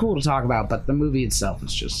is all cool to talk about, but the movie itself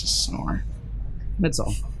is just a snore. That's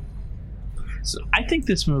all. So I think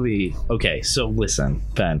this movie. Okay, so listen,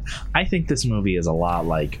 Ben. I think this movie is a lot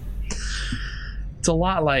like. It's a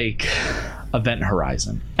lot like Event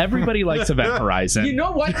Horizon. Everybody likes Event Horizon. You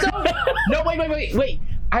know what, though? No, wait.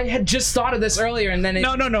 I had just thought of this earlier, and then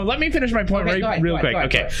No. Let me finish my point real quick.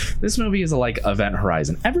 Okay. This movie is like Event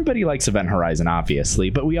Horizon. Everybody likes Event Horizon,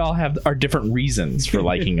 obviously, but we all have our different reasons for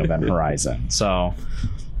liking Event Horizon. So...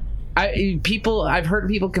 I've heard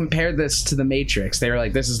people compare this to the Matrix. They were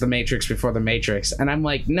like, "This is the Matrix before the Matrix," and I'm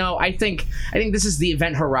like, "No, I think this is the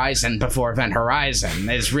Event Horizon before Event Horizon."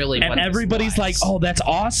 Is really, and everybody's like, "Oh, that's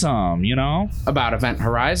awesome!" You know, about Event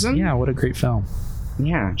Horizon. Yeah, what a great film.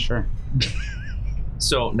 Yeah, sure.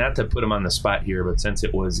 So, not to put him on the spot here, but since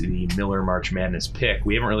it was the Miller March Madness pick,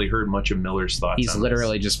 we haven't really heard much of Miller's thoughts. He's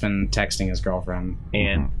literally just been texting his girlfriend,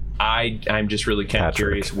 and I'm just really kind of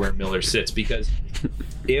curious where Miller sits, because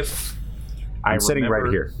if I'm sitting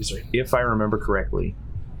right here. If I remember correctly,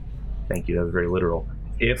 thank you, that was very literal.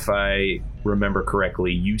 If I remember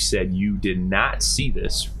correctly, you said you did not see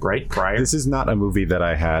this, right, prior? This is not a movie that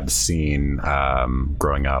I had seen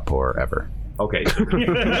growing up or ever. Okay.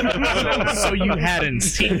 So you hadn't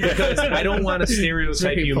seen it. Because I don't want to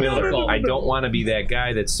stereotype you, Miller. I don't want to be that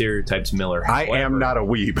guy that stereotypes Miller. However, I am not a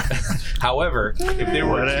weeb. However, if there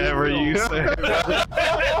were whatever you say.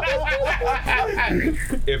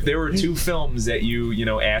 If there were two films that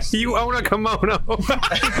you asked, you own a kimono.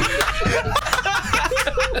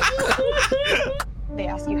 They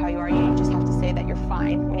ask you how you are, you just have to say that you're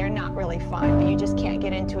fine when you're not really fine, but you just can't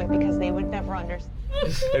get into it because they would never understand.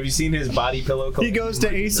 Have you seen his body pillow? He goes to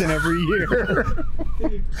ASIN every year.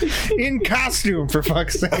 In costume, for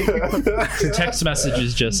fuck's sake. The text message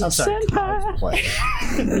is just Senpai.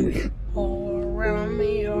 All around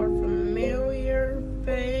me are familiar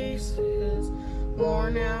faces,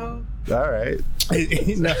 worn out. All right.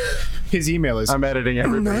 His email is, I'm editing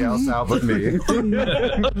everybody else out but me.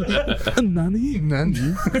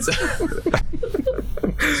 Nani.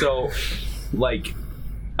 So, like,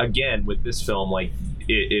 again, with this film, like,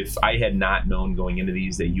 if I had not known going into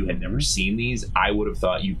these that you had never seen these, I would have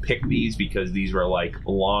thought you picked these because these were like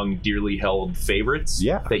long, dearly held favorites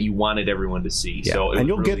that you wanted everyone to see. Yeah. So, and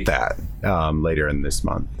you'll get that later in this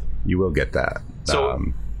month. You will get that. So,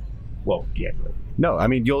 well, yeah. No, I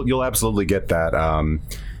mean you'll absolutely get that.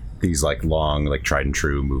 These like long, like tried and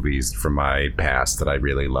true movies from my past that I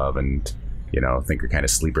really love, and think are kind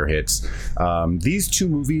of sleeper hits. These two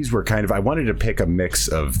movies were kind of, I wanted to pick a mix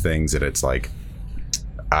of things that it's like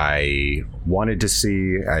I wanted to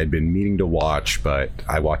see, I had been meaning to watch, but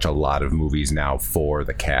I watch a lot of movies now for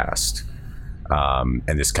the cast. And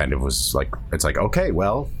this kind of was like, it's like, okay,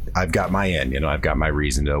 well, I've got my in, I've got my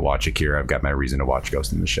reason to watch Akira. I've got my reason to watch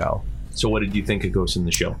Ghost in the Shell. So what did you think of Ghost in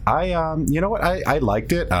the Shell? You know what? I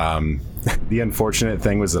liked it. The unfortunate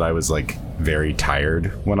thing was that I was like very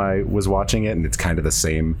tired when I was watching it, and it's kind of the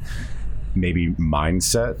same maybe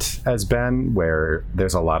mindset as Ben, where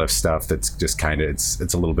there's a lot of stuff that's just kind of,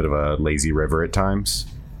 it's a little bit of a lazy river at times.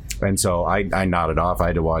 And so I nodded off. I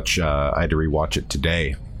had to rewatch it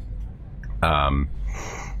today.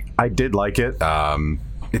 I did like it.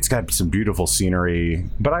 It's got some beautiful scenery,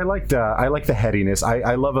 but I like the headiness.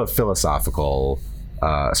 I love a philosophical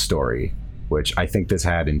story, which I think this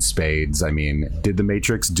had in spades. I mean, did The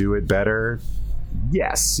Matrix do it better?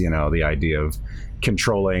 Yes. The idea of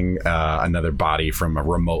controlling another body from a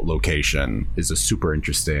remote location is a super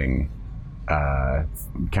interesting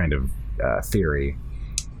kind of theory.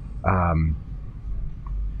 But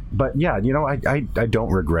yeah, I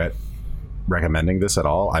don't regret recommending this at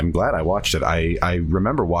all. I'm glad I watched it. I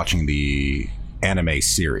remember watching the anime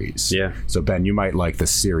series. Yeah. So Ben, you might like the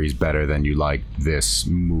series better than you like this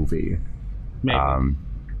movie. Maybe.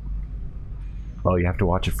 Well, you have to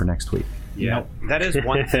watch it for next week. Yeah, that is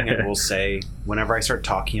one thing I will say. Whenever I start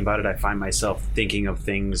talking about it, I find myself thinking of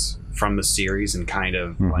things from the series and kind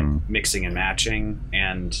of like mixing and matching,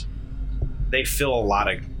 and they fill a lot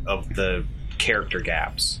of the character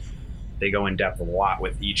gaps. They go in depth a lot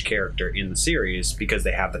with each character in the series because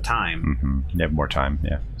they have the time. They have more time,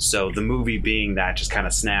 yeah. So the movie being that just kind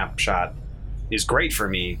of snapshot is great for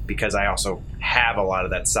me because I also have a lot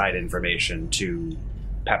of that side information to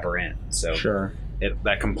pepper in. So sure.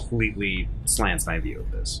 That completely slants my view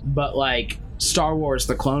of this. But like Star Wars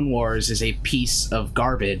The Clone Wars is a piece of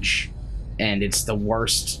garbage, and it's the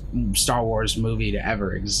worst Star Wars movie to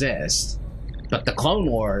ever exist. But the Clone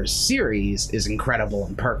Wars series is incredible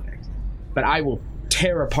and perfect. But I will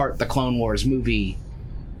tear apart the Clone Wars movie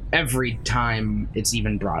every time it's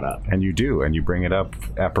even brought up. And you do, and you bring it up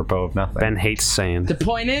apropos of nothing. Ben hates sand. The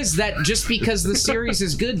point is that just because the series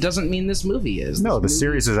is good doesn't mean this movie is. No, the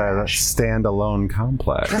series is a standalone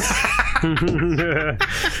complex. The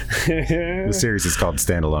series is called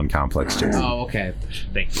Standalone Complex, Jason. Oh, okay.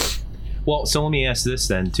 Thank you. Well, so let me ask this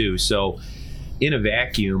then, too. So, in a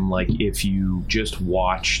vacuum, like if you just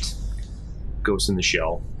watched Ghost in the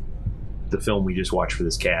Shell, the film we just watched for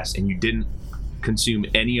this cast, and you didn't consume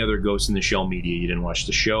any other Ghost in the Shell media, you didn't watch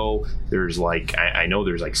the show, there's like I know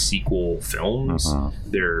there's like sequel films,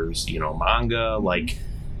 there's manga, like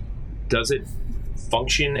does it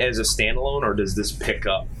function as a standalone, or does this pick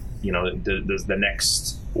up, does the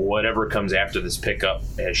next whatever comes after this pick up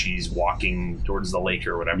as she's walking towards the lake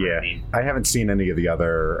or whatever? Yeah, I haven't seen any of the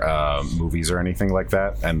other movies or anything like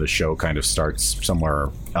that, and the show kind of starts somewhere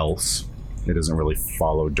else. It doesn't really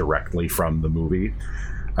follow directly from the movie.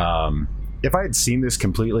 If I had seen this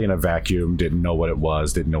completely in a vacuum, didn't know what it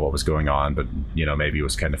was, didn't know what was going on, but maybe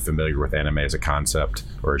was kind of familiar with anime as a concept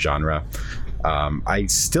or a genre, I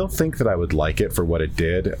still think that I would like it for what it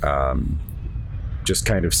did. Just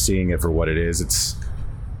kind of seeing it for what it is,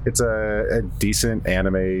 it's a decent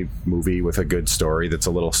anime movie with a good story that's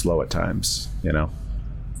a little slow at times.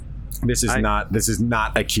 This is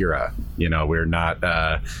not Akira. We're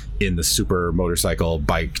not in the super motorcycle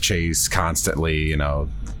bike chase constantly.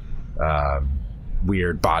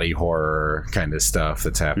 Weird body horror kind of stuff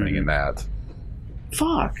that's happening in that.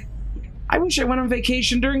 Fuck. I wish I went on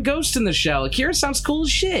vacation during Ghost in the Shell. Akira sounds cool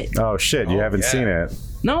as shit. Oh shit, you haven't seen it.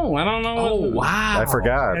 No, I don't know. Oh wow. I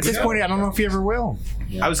forgot. At this point, I don't know if you ever will.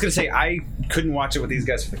 Yeah. I was gonna say I couldn't watch it with these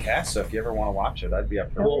guys for the cast, so if you ever want to watch it, I'd be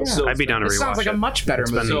up for it. Well, so I'd be down to rewatch it. Sounds like a much better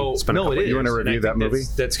movie. No, it is. You want to review that movie?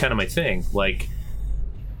 That's kind of my thing. Like,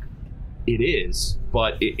 it is,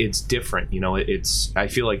 but it's different. It's. I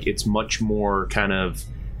feel like it's much more kind of.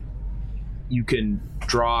 You can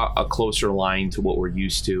draw a closer line to what we're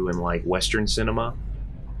used to in like Western cinema,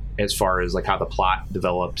 as far as like how the plot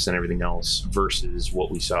develops and everything else, versus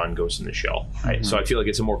what we saw in Ghost in the Shell. Right? So I feel like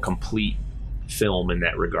it's a more complete film in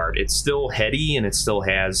that regard. It's still heady and it still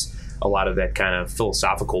has a lot of that kind of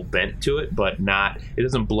philosophical bent to it, but it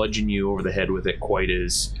doesn't bludgeon you over the head with it quite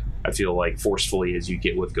as, I feel like, forcefully as you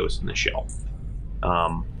get with Ghost in the Shell.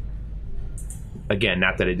 Again,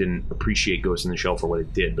 not that I didn't appreciate Ghost in the Shell for what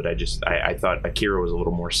it did, but I thought Akira was a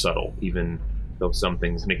little more subtle, even though some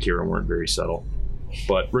things in Akira weren't very subtle.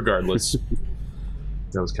 But regardless,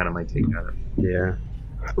 that was kind of my take on it. Yeah.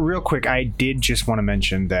 Real quick, I did just want to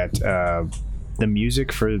mention that the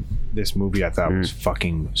music for this movie I thought was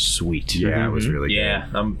fucking sweet. Yeah, it was really good.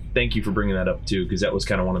 Yeah, thank you for bringing that up too, because that was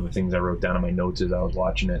kind of one of the things I wrote down in my notes as I was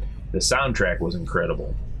watching it. The soundtrack was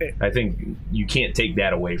incredible. I think you can't take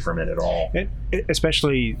that away from it at all.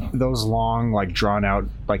 Especially those long, like drawn out,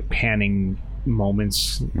 like panning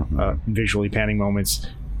moments, visually panning moments.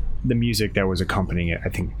 The music that was accompanying it, I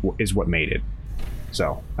think, is what made it.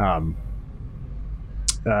 So,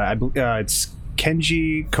 it's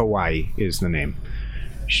Kenji Kawai is the name.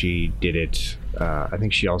 She did it. I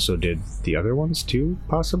think she also did the other ones too,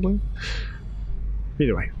 possibly.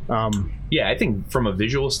 Either way, yeah, I think from a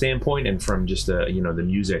visual standpoint and from just the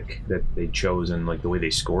music that they chose and like the way they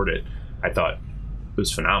scored it, I thought it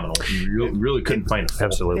was phenomenal. You really couldn't find it.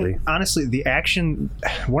 Absolutely. Honestly, the action.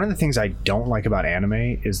 One of the things I don't like about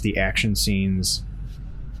anime is the action scenes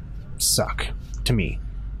suck to me.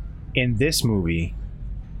 In this movie,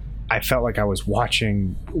 I felt like I was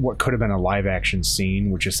watching what could have been a live action scene,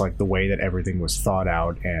 which is like the way that everything was thought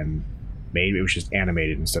out and made. It was just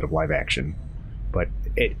animated instead of live action. But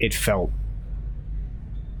it felt,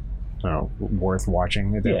 I don't know, worth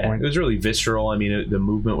watching at that point. It was really visceral. I mean, the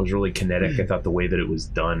movement was really kinetic. I thought the way that it was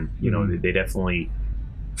done, they definitely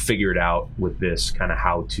figured out with this kind of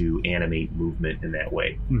how to animate movement in that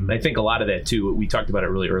way. And I think a lot of that too, we talked about it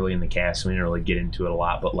really early in the cast, so we didn't really get into it a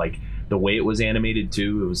lot, but like the way it was animated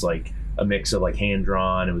too, it was like a mix of like hand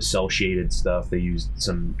drawn, it was cell shaded stuff. They used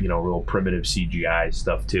some, real primitive CGI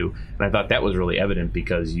stuff too. And I thought that was really evident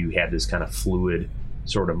because you had this kind of fluid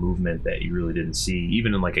sort of movement that you really didn't see,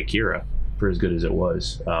 even in like Akira, for as good as it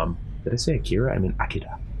was. Did I say Akira? I mean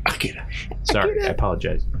Akira. Sorry, I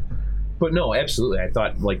apologize. But no, absolutely. I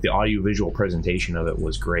thought like the audiovisual presentation of it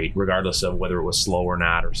was great, regardless of whether it was slow or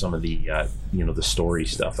not, or some of the the story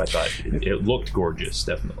stuff. I thought it looked gorgeous,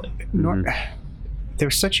 definitely.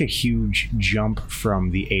 There's such a huge jump from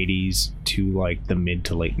the 80s to like the mid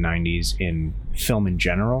to late 90s in film in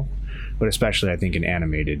general, but especially I think in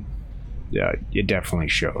animated, it definitely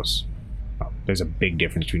shows. There's a big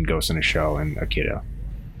difference between Ghost in a Shell and Akira.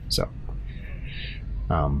 So,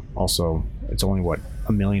 also, it's only $1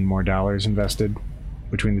 million more invested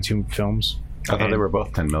between the two films. I thought they were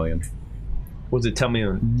both $10 million. Was it $10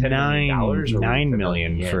 million? $9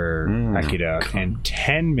 million for Akira and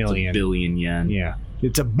 $10 million. It's a billion yen. Yeah.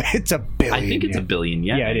 It's a billion. I think it's a billion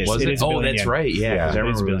yen. Yeah, it is. Was it? Oh, that's right. Yeah, it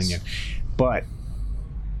is a billion yen. But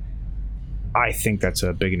I think that's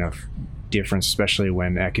a big enough difference, especially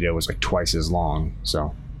when Akira was like twice as long.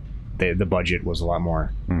 So the budget was a lot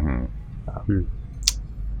more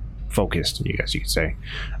focused, you guys, you could say.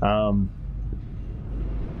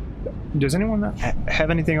 Does anyone have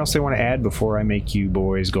anything else they want to add before I make you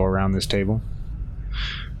boys go around this table?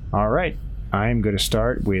 All right. I'm going to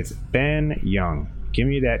start with Ben Young. Give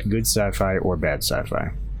me that good sci-fi or bad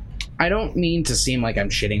sci-fi. I don't mean to seem like I'm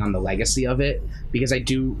shitting on the legacy of it, because I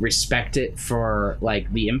do respect it for like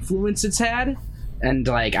the influence it's had, and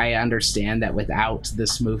like I understand that without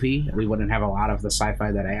this movie we wouldn't have a lot of the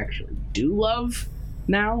sci-fi that I actually do love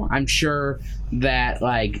now. I'm sure that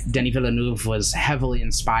like Denis Villeneuve was heavily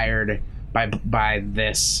inspired by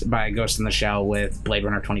Ghost in the Shell with Blade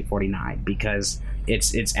Runner 2049, because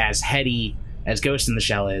it's as heady as Ghost in the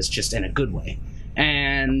Shell is, just in a good way.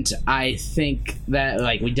 And I think that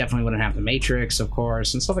like we definitely wouldn't have The Matrix, of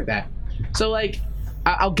course, and stuff like that. So like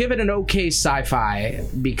I'll give it an okay sci-fi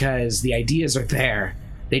because the ideas are there.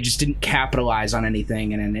 They just didn't capitalize on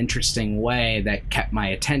anything in an interesting way that kept my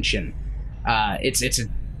attention. It's a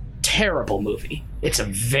terrible movie. It's a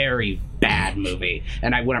very bad movie,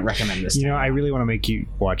 and I wouldn't recommend this. I really want to make you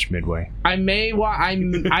watch Midway. I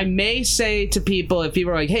may say to people, if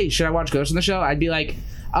people are like, "Hey, should I watch Ghost in the Shell?" I'd be like,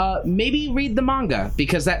 maybe read the manga,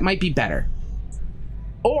 because that might be better.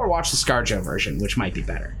 Or watch the ScarJo version, which might be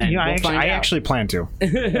better. And I actually plan to.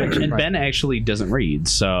 And Ben actually doesn't read,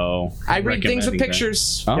 so I read things with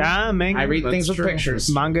pictures. Oh. Yeah, I read things with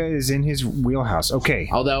pictures. Manga is in his wheelhouse. Okay.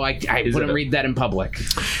 Although I wouldn't read that in public.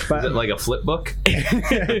 But, is it like a flip book?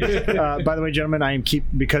 By the way, gentlemen,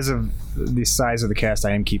 because of the size of the cast,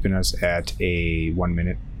 I am keeping us at a 1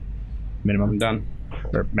 minute minimum. I'm done.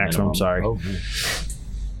 Or maximum, sorry. Oh.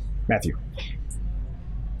 Matthew.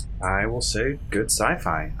 I will say good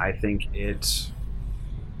sci-fi. I think it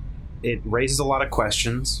raises a lot of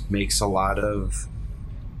questions, makes a lot of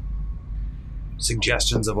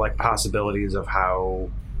suggestions of like possibilities of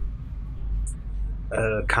how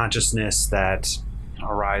a consciousness that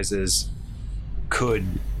arises could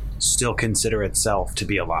still consider itself to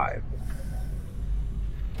be alive.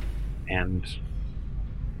 And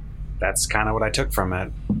that's kind of what I took from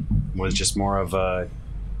it, was just more of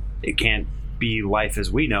it can't be life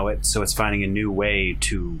as we know it, so it's finding a new way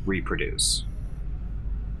to reproduce.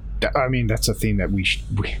 I mean, that's a theme that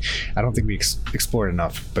I don't think we explored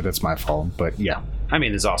enough, but that's my fault. But yeah. I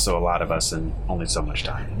mean, there's also a lot of us and only so much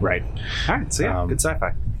time. Right. All right. So yeah, good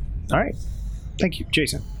sci-fi. All right. Thank you,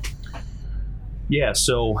 Jason. Yeah.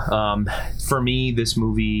 So for me, this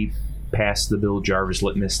movie passed the Bill Jarvis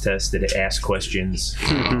litmus test. That it asked questions.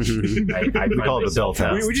 We call it the Bill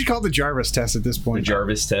test. We just call it the Jarvis test at this point. The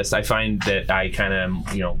Jarvis test. I find that I kind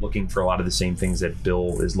of looking for a lot of the same things that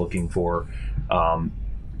Bill is looking for.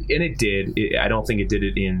 And it did. I don't think it did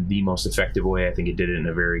it in the most effective way. I think it did it in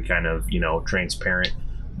a very kind of, transparent,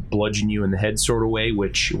 bludgeon you in the head sort of way,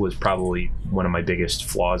 which was probably one of my biggest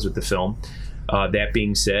flaws with the film. That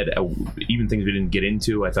being said, even things we didn't get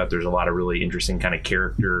into, I thought there's a lot of really interesting kind of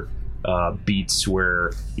character beats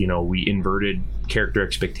where, we inverted character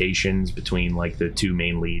expectations between like the two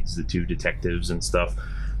main leads, the two detectives and stuff.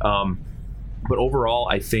 But overall,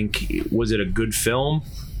 I think, was it a good film?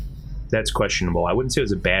 That's questionable. I wouldn't say it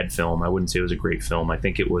was a bad film. I wouldn't say it was a great film. I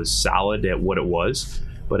think it was solid at what it was,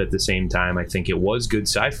 but at the same time, I think it was good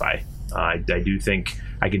sci-fi. I do think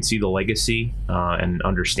I can see the legacy and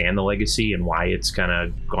understand the legacy and why it's kind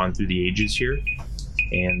of gone through the ages here.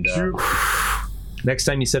 And next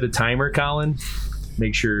time you set a timer, Colin,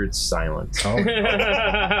 make sure it's silent. Oh.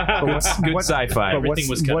 Good sci-fi. Everything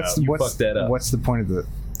was cut out. You fucked that up. What's the point of the...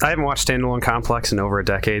 I haven't watched Standalone Complex in over a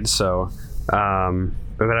decade, so...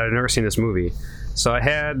 but I've never seen this movie. So I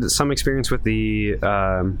had some experience with the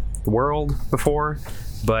world before,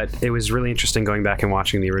 but it was really interesting going back and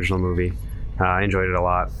watching the original movie. I enjoyed it a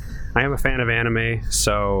lot. I am a fan of anime,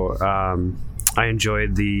 so I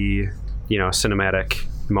enjoyed the cinematic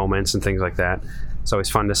moments and things like that. It's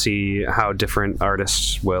always fun to see how different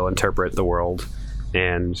artists will interpret the world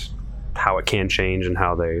and how it can change and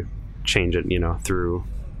how they change it, through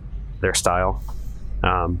their style.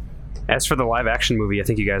 As for the live action movie, I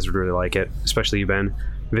think you guys would really like it, especially you, Ben.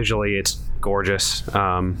 Visually, it's gorgeous.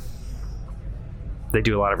 They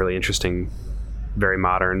do a lot of really interesting, very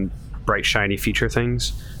modern, bright, shiny feature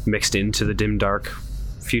things mixed into the dim, dark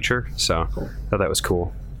future. So I thought that was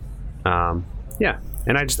cool. Yeah,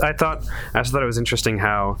 and I also thought it was interesting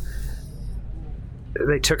how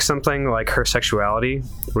they took something like her sexuality,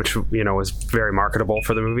 which was very marketable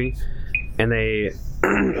for the movie, and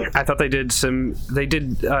I thought they did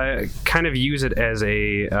kind of use it as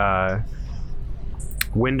a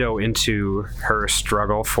window into her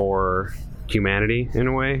struggle for humanity in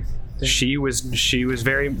a way. She was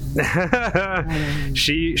very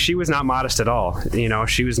she was not modest at all.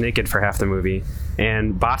 She was naked for half the movie,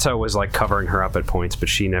 and Bato was like covering her up at points, but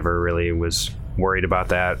she never really was worried about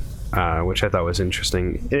that, which I thought was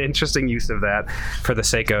interesting. An interesting use of that for the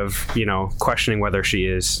sake of questioning whether she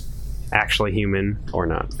is actually human or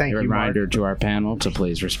not. Thank you. Reminder to our panel to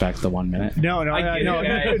please respect the 1 minute. No.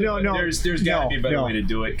 There's got to be a better way to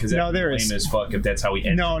do it, because that's lame as fuck if that's how we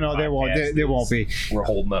end. No, there won't be. We're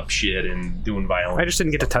holding up shit and doing violence. I just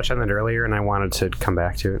didn't get to touch on it earlier, and I wanted to come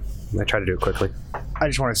back to it. I tried to do it quickly. I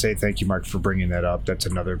just want to say thank you, Mark, for bringing that up. That's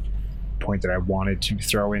another point that I wanted to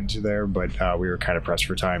throw into there, but we were kind of pressed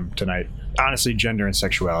for time tonight. Honestly, gender and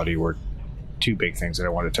sexuality were two big things that I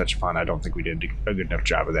wanted to touch upon. I don't think we did a good enough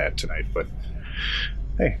job of that tonight, but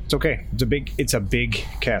hey, it's okay. It's a big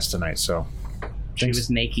cast tonight, so she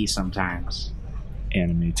was naked sometimes.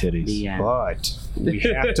 Anime titties. But we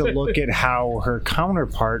have to look at how her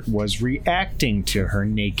counterpart was reacting to her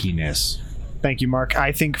nakedness. Thank you, Mark.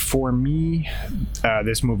 I think for me,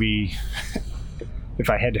 this movie,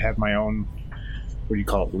 if I had to have my own, what do you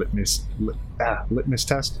call it, litmus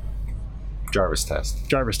test? Jarvis test.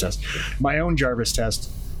 My own Jarvis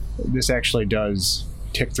test. This actually does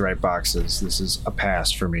tick the right boxes. This is a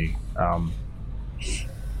pass for me. I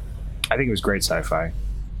think it was great sci-fi.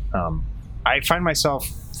 I find myself,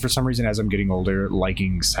 for some reason, as I'm getting older,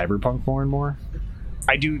 liking cyberpunk more and more.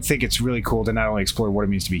 I do think it's really cool to not only explore what it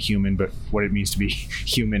means to be human, but what it means to be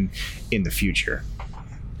human in the future.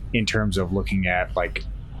 In terms of looking at, like,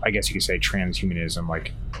 I guess you could say transhumanism,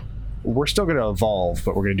 like, we're still going to evolve,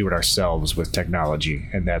 but we're going to do it ourselves with technology.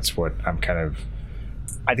 And that's what I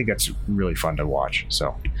think that's really fun to watch.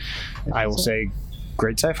 So I will say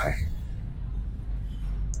great sci-fi.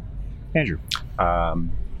 Andrew.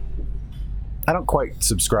 I don't quite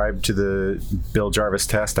subscribe to the Bill Jarvis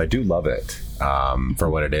test. I do love it for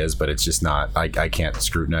what it is, but it's just not, I can't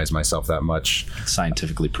scrutinize myself that much. It's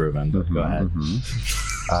scientifically proven, but go ahead.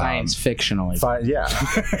 Science fictionally. Yeah.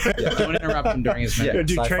 Don't interrupt him during his minute.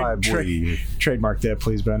 Trademark that,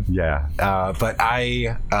 please, Ben. Yeah. But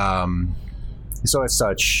so as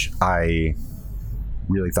such, I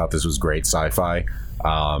really thought this was great sci-fi.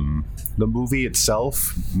 The movie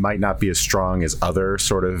itself might not be as strong as other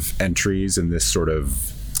sort of entries in this sort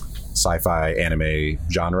of sci-fi anime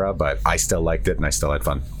genre, but I still liked it and I still had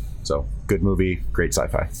fun. So good movie, great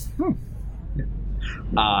sci-fi.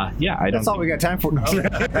 Yeah, I don't. That's all we got time for. No.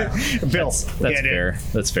 Bill, that's fair.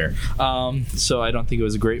 That's fair. So I don't think it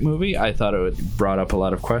was a great movie. I thought it brought up a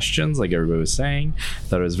lot of questions, like everybody was saying. I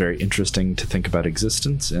thought it was very interesting to think about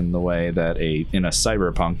existence in the way that in a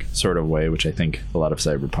cyberpunk sort of way, which I think a lot of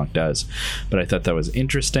cyberpunk does. But I thought that was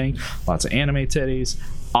interesting. Lots of anime titties.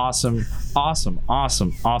 Awesome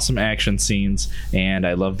action scenes, and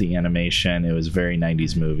I love the animation. It was a very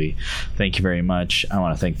 90s movie. Thank you very much. I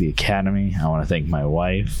want to thank the Academy. I want to thank my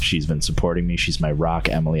wife. She's been supporting me. She's my rock.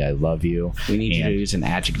 Emily, I love you. We need you to use an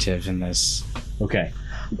adjective in this. Okay.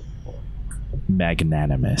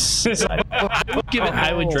 Magnanimous.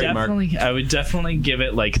 I would definitely give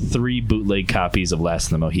it like 3 bootleg copies of Last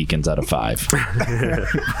of the Mohicans out of 5.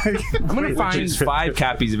 I'm gonna find 5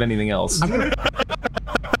 copies of anything else. I'm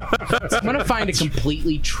gonna find a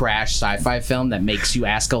completely trash sci-fi film that makes you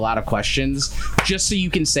ask a lot of questions, just so you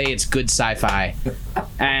can say it's good sci-fi,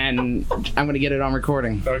 and I'm gonna get it on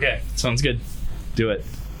recording. Okay, sounds good. Do it.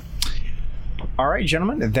 All right,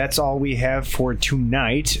 gentlemen, that's all we have for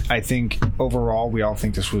tonight. I think overall we all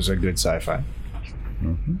think this was a good sci-fi.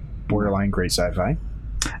 Borderline great sci-fi.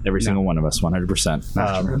 Every single one of us,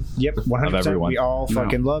 100%. Yep, 100%. Of everyone. We all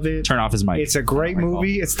fucking love it. Turn off his mic. It's a great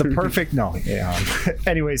movie. It's the perfect... No. Yeah.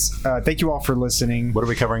 Anyways, thank you all for listening. What are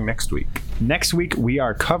we covering next week? Next week, we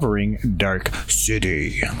are covering Dark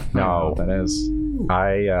City. No, that is.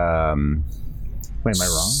 Wait, am I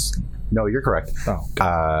wrong? No, you're correct. Oh,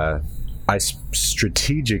 God. I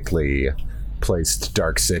strategically placed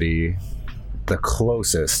Dark City the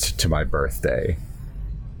closest to my birthday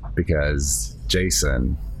because,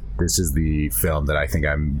 Jason, this is the film that I think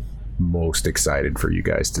I'm most excited for you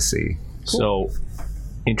guys to see. Cool. So,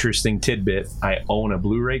 interesting tidbit, I own a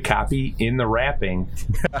Blu-ray copy in the wrapping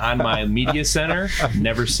on my media center.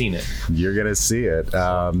 Never seen it. You're gonna see it.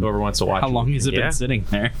 Whoever wants to watch How long has it been sitting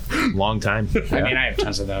there? Long time. I mean, I have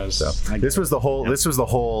tons of those. So, this was the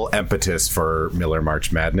whole impetus for Miller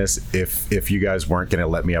March Madness. If you guys weren't gonna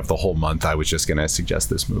let me have the whole month, I was just gonna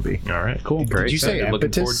suggest this movie. All right, cool. Great. Did you say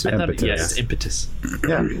impetus? Yes, impetus.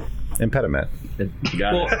 Yeah. Impediment.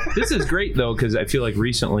 Well, this is great though because I feel like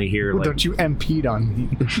recently here, like, don't you MP'd on me?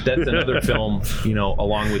 That's another film,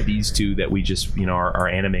 along with these two that we just, our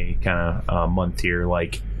anime kind of month here.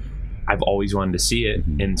 Like, I've always wanted to see it.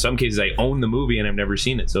 In some cases, I own the movie and I've never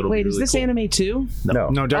seen it, so it'll be really is this cool. anime too?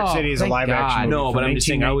 No. Dark City is a live action movie. No, but I'm just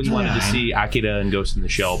saying I always wanted to see Akira and Ghost in the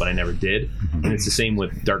Shell, but I never did. And it's the same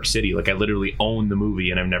with Dark City. Like, I literally own the movie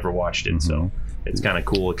and I've never watched it, so it's kind of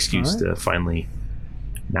cool excuse to finally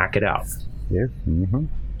knock it out. Yeah.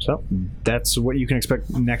 So that's what you can expect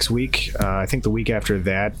next week. I think the week after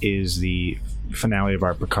that is the finale of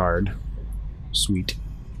our Picard suite,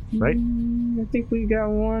 right? I think we got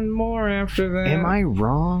one more after that. Am I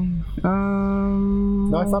wrong?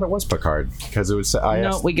 No, I thought it was Picard because it was.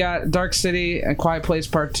 We got Dark City and Quiet Place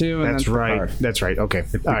Part 2. And that's then right. Picard. That's right. Okay.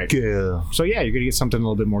 All right. So yeah, you're gonna get something a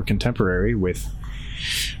little bit more contemporary with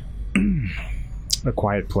A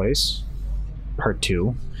Quiet Place Part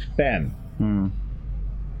 2. Ben.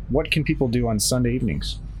 What can people do on Sunday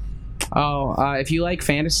evenings? If you like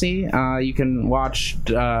fantasy, you can watch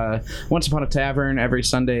Once Upon a Tavern every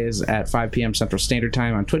Sundays at 5 p.m. Central Standard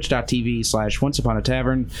Time on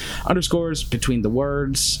twitch.tv/OnceUponATavern _ between the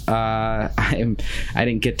words. I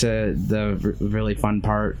didn't get to the really fun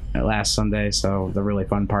part last Sunday, so the really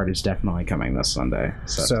fun part is definitely coming this Sunday.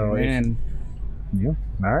 So yeah.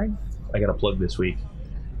 All right. I got a plug this week.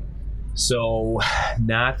 So,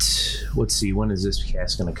 let's see, when is this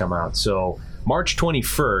cast going to come out? So, March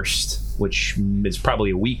 21st, which is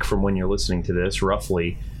probably a week from when you're listening to this,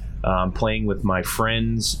 roughly, playing with my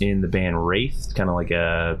friends in the band Wraith, kind of like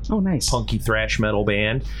a punky thrash metal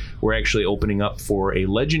band. We're actually opening up for a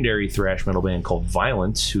legendary thrash metal band called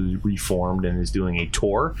Violence, who reformed and is doing a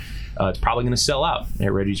tour. It's probably going to sell out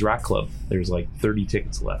at Reggie's Rock Club. There's like 30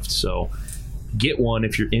 tickets left, so get one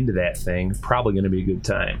if you're into that thing. Probably going to be a good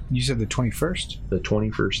time. You said the 21st? The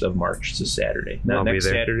 21st of March. It's a Saturday. Not next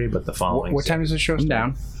Saturday, but the following. What time is the show? I'm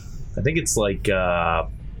down. I think it's like 7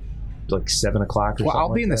 o'clock or something. Well,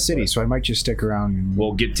 I'll be in the city, so I might just stick around. And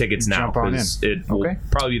we'll get tickets now. Jump on in. It will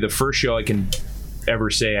probably be the first show I can ever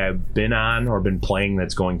say I've been on or been playing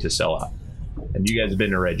that's going to sell out. And you guys have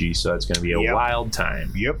been to Reggie, so it's going to be a wild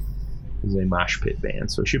time. Yep. It's a mosh pit band,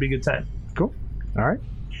 so it should be a good time. Cool.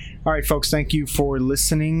 All right, folks, thank you for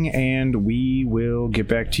listening, and we will get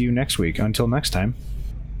back to you next week. Until next time.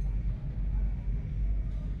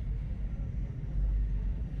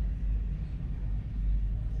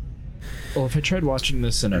 Well, if I tried watching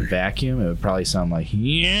this in a vacuum, it would probably sound like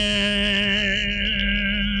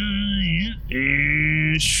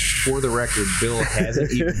For the record, Bill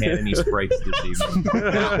hasn't even had any Sprites this evening.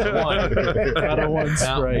 Not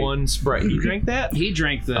one Sprite. He drank that? He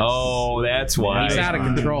drank this. Oh, that's why. He's out of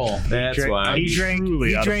control. That's why. He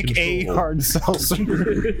drank a hard seltzer.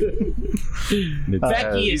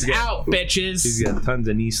 Becky is out, bitches. He's got tons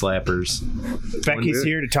of knee slappers. Becky's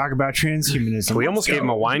here to talk about transhumanism. We almost gave him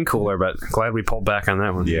a wine cooler, but glad we pulled back on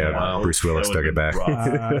that one. Yeah, Bruce Willis took it back.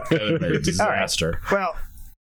 disaster. Well,